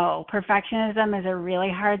don't know. Perfectionism is a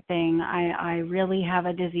really hard thing. I really have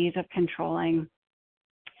a disease of controlling.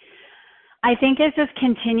 I think it's just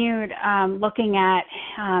continued looking at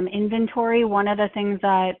inventory. One of the things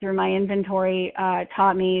that through my inventory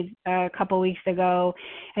taught me a couple weeks ago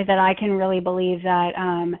is that I can really believe that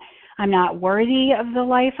I'm not worthy of the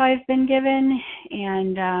life I've been given,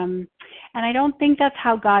 and I don't think that's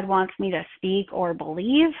how God wants me to speak or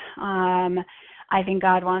believe. I think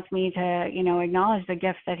God wants me to, acknowledge the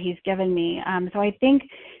gifts that He's given me. So I think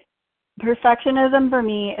perfectionism for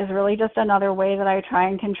me is really just another way that I try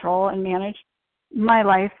and control and manage my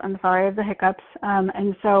life. I'm sorry, I have the hiccups.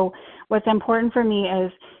 And so what's important for me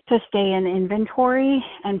is to stay in inventory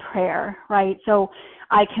and prayer, right? So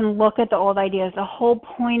I can look at the old ideas. The whole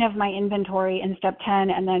point of my inventory in step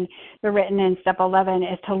 10 and then the written in step 11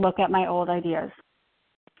 is to look at my old ideas.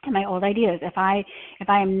 And my old ideas. If I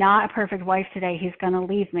am not a perfect wife today, He's going to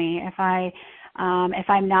leave me. If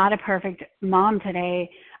I'm not a perfect mom today,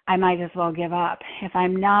 I might as well give up. If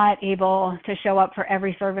I'm not able to show up for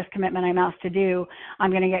every service commitment I'm asked to do,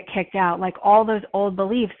 I'm going to get kicked out. Like all those old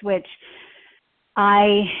beliefs, which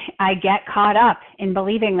I get caught up in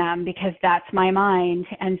believing them because that's my mind.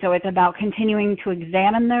 And so it's about continuing to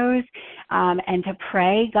examine those and to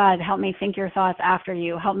pray, God, help me think your thoughts after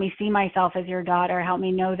you. Help me see myself as your daughter. Help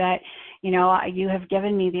me know that, you have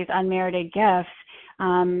given me these unmerited gifts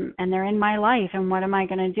and they're in my life. And what am I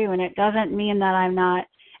going to do? And it doesn't mean that I'm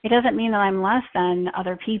less than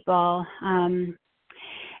other people. And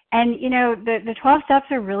the 12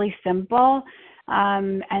 steps are really simple.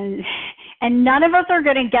 And none of us are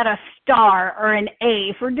going to get a star or an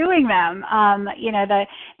A for doing them.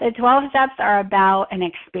 The 12 steps are about an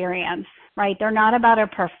experience, right? They're not about a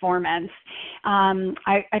performance.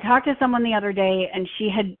 I talked to someone the other day, and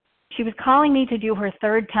she was calling me to do her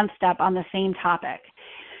third 10th step on the same topic.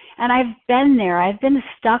 And I've been there. I've been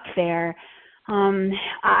stuck there.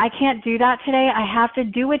 I can't do that today. I have to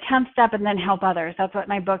do a 10th step and then help others. That's what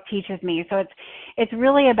my book teaches me. So it's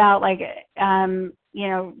really about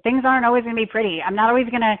things aren't always going to be pretty. I'm not always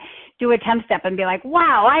going to do a 10th step and be like,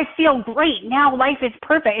 wow, I feel great. Now life is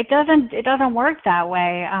perfect. It doesn't work that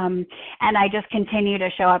way. And I just continue to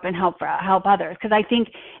show up and help others. Because I think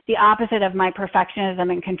the opposite of my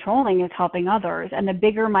perfectionism and controlling is helping others. And the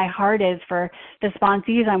bigger my heart is for the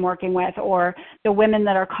sponsees I'm working with or the women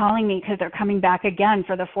that are calling me because they're coming back again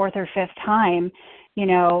for the 4th or 5th time,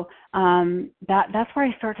 that's where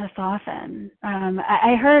I start to soften.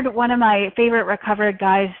 I heard one of my favorite recovered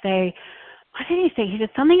guys say, what did he say? He said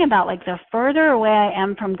something about the further away I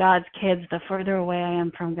am from God's kids, the further away I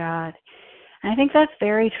am from God. And I think that's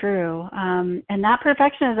very true. And that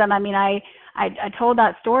perfectionism, I told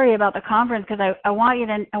that story about the conference because I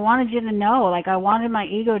wanted you to know, I wanted my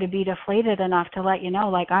ego to be deflated enough to let you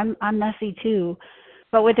know, I'm messy too.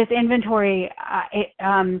 But with this inventory,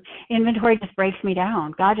 inventory just breaks me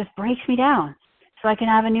down. God just breaks me down so I can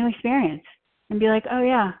have a new experience and be like, oh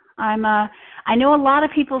yeah, I know a lot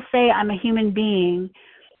of people say I'm a human being,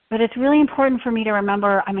 but it's really important for me to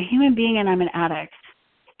remember I'm a human being and I'm an addict.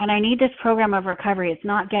 And I need this program of recovery. It's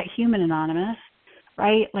not Get Human Anonymous,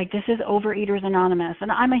 right? This is Overeaters Anonymous.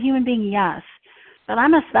 And I'm a human being, yes. But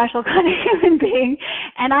I'm a special kind of human being,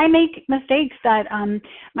 and I make mistakes that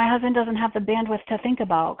my husband doesn't have the bandwidth to think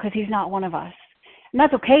about because he's not one of us. And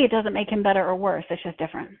that's okay. It doesn't make him better or worse. It's just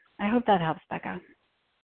different. I hope that helps, Becca.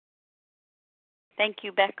 Thank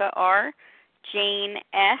you, Becca R. Jane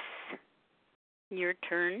S., your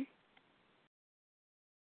turn.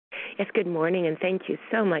 Yes, good morning, and thank you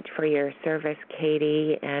so much for your service,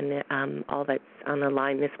 Katie, and all that's on the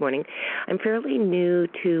line this morning. I'm fairly new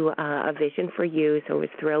to A Vision for You, so I was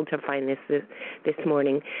thrilled to find this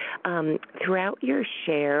morning. Throughout your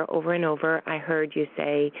share, over and over, I heard you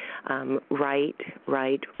say, right.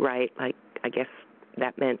 I guess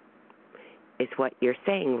that meant is what you're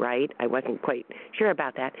saying, right? I wasn't quite sure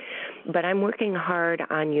about that. But I'm working hard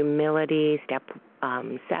on humility, step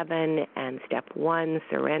 7, and step 1,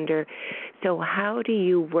 surrender. So how do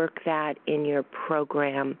you work that in your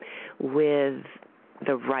program with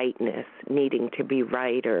the rightness, needing to be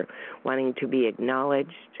right or wanting to be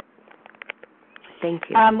acknowledged? Thank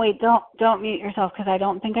you. Wait, don't mute yourself because I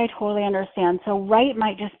don't think I totally understand. So right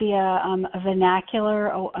might just be a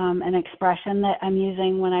vernacular, an expression that I'm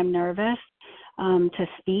using when I'm nervous to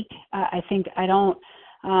speak. I think that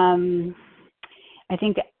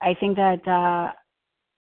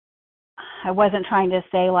I wasn't trying to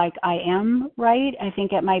say I am right. I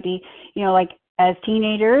think it might be, as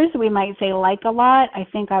teenagers, we might say a lot. I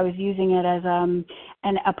think I was using it as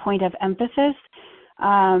a point of emphasis.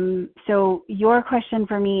 So your question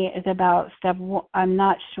for me is about step 1. I'm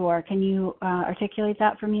not sure. Can you articulate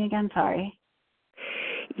that for me again? Sorry.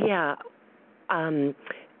 Yeah.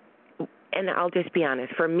 And I'll just be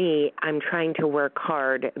honest, for me, I'm trying to work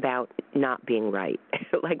hard about not being right.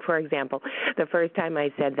 For example, the first time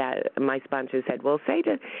I said that, my sponsor said, well, say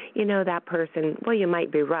to, that person, well, you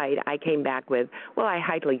might be right. I came back with, well, I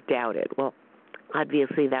highly doubt it. Well,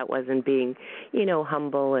 obviously that wasn't being,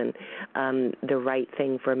 humble and the right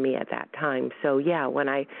thing for me at that time. So, yeah, when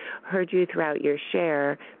I heard you throughout your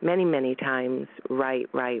share many, many times, right,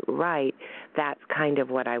 that's kind of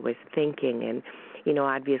what I was thinking. And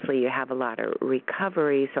obviously you have a lot of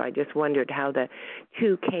recovery, so I just wondered how the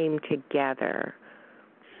two came together.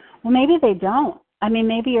 Well, maybe they don't.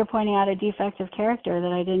 Maybe you're pointing out a defective character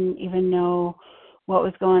that I didn't even know what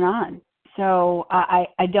was going on. So I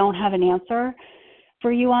don't have an answer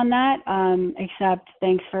for you on that, except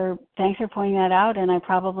thanks for pointing that out, and I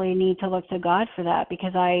probably need to look to God for that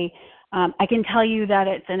because I can tell you that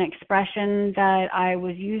it's an expression that I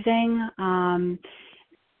was using.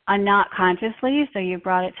 not consciously, so you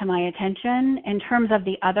brought it to my attention. In terms of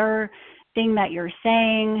the other thing that you're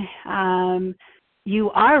saying,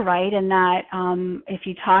 you are right in that if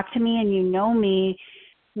you talk to me and you know me,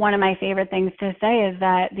 one of my favorite things to say is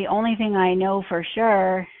that the only thing I know for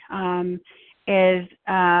sure is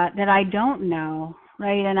that I don't know,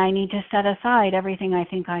 right? And I need to set aside everything I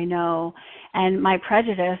think I know. And my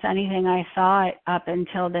prejudice, anything I thought up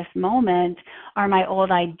until this moment, are my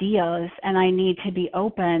old ideas, and I need to be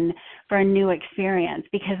open for a new experience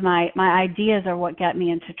because my ideas are what get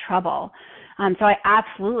me into trouble. So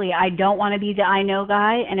I don't want to be the I know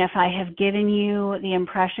guy, and if I have given you the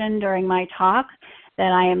impression during my talk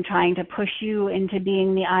that I am trying to push you into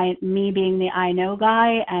being me being the I know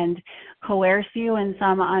guy and coerce you in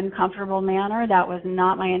some uncomfortable manner, that was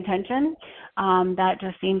not my intention. That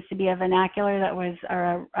just seems to be a vernacular that was,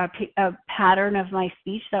 or a pattern of my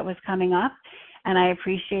speech that was coming up, and I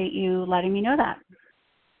appreciate you letting me know that.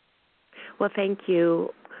 Well, thank you,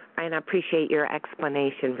 and I appreciate your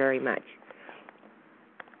explanation very much.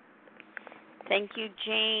 Thank you,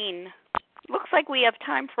 Jane. Looks like we have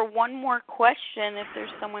time for one more question if there's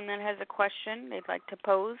someone that has a question they'd like to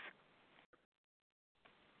pose.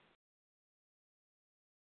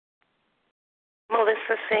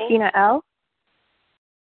 Melissa C. Tina L.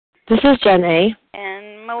 This is Jen A.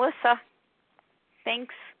 And Melissa.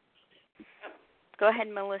 Thanks. Go ahead,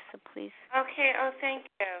 Melissa, please. Okay. Oh, thank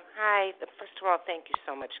you. Hi. First of all, thank you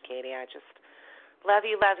so much, Katie. I just love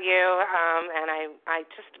you. And I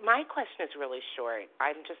just, my question is really short.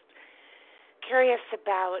 I'm just curious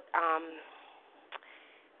about,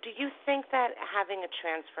 do you think that having a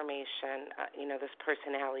transformation, this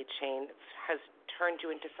personality change has turned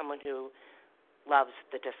you into someone who loves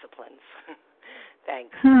the disciplines?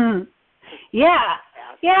 Thanks. Yeah,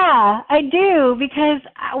 I do, because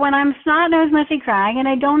when I'm snot-nosed, messy crying, and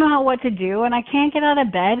I don't know what to do, and I can't get out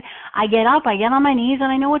of bed, I get up, I get on my knees,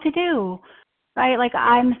 and I know what to do, right? Like,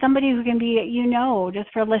 I'm somebody who can be,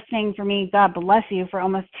 just for listening for me, God bless you, for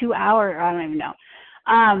almost 2 hours, I don't even know,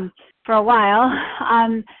 for a while,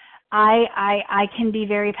 I can be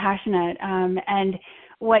very passionate, and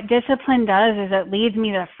what discipline does is it leads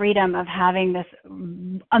me to the freedom of having this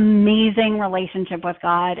amazing relationship with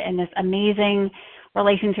God and this amazing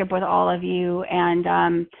relationship with all of you. And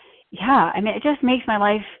it just makes my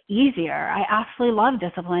life easier. I absolutely love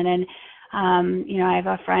discipline. And, I have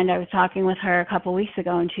a friend, I was talking with her a couple weeks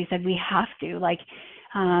ago, and she said we have to.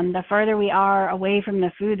 The further we are away from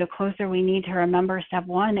the food, the closer we need to remember step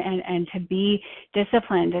one and to be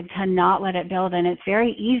disciplined and to not let it build. And it's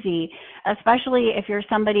very easy, especially if you're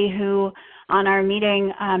somebody who on our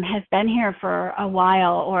meeting has been here for a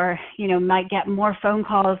while, or, might get more phone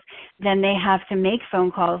calls than they have to make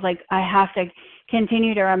phone calls. Like, I have to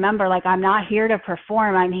continue to remember, I'm not here to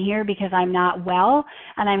perform. I'm here because I'm not well,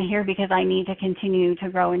 and I'm here because I need to continue to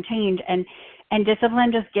grow and change. And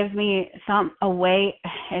discipline just gives me a way,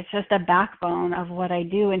 it's just a backbone of what I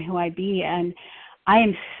do and who I be. And I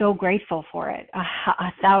am so grateful for it.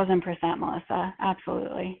 1,000%, Melissa.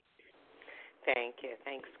 Absolutely. Thank you.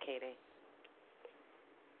 Thanks, Katie.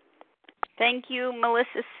 Thank you,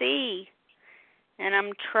 Melissa C. And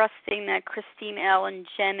I'm trusting that Christine L. and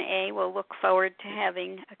Jen A. will look forward to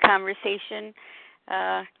having a conversation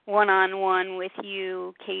one-on-one with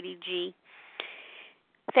you, Katie G.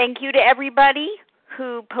 Thank you to everybody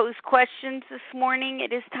who posed questions this morning.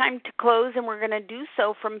 It is time to close, and we're going to do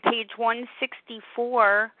so from page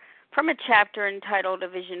 164 from a chapter entitled A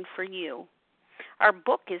Vision for You. Our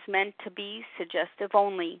book is meant to be suggestive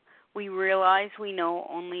only. We realize we know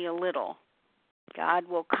only a little. God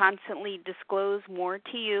will constantly disclose more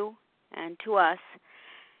to you and to us.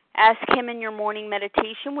 Ask Him in your morning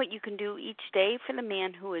meditation what you can do each day for the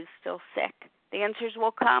man who is still sick. The answers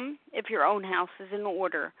will come if your own house is in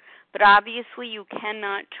order. But obviously you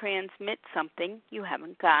cannot transmit something you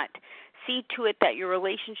haven't got. See to it that your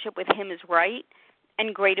relationship with Him is right,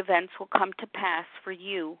 and great events will come to pass for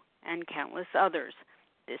you and countless others.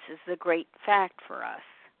 This is the great fact for us.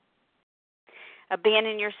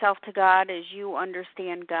 Abandon yourself to God as you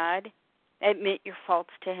understand God. Admit your faults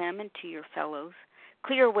to Him and to your fellows.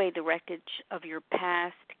 Clear away the wreckage of your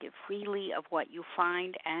past. Give freely of what you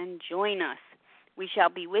find, and join us. We shall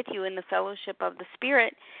be with you in the fellowship of the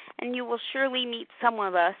Spirit, and you will surely meet some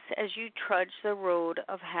of us as you trudge the road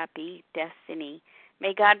of happy destiny.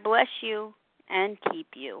 May God bless you and keep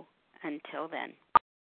you. Until then.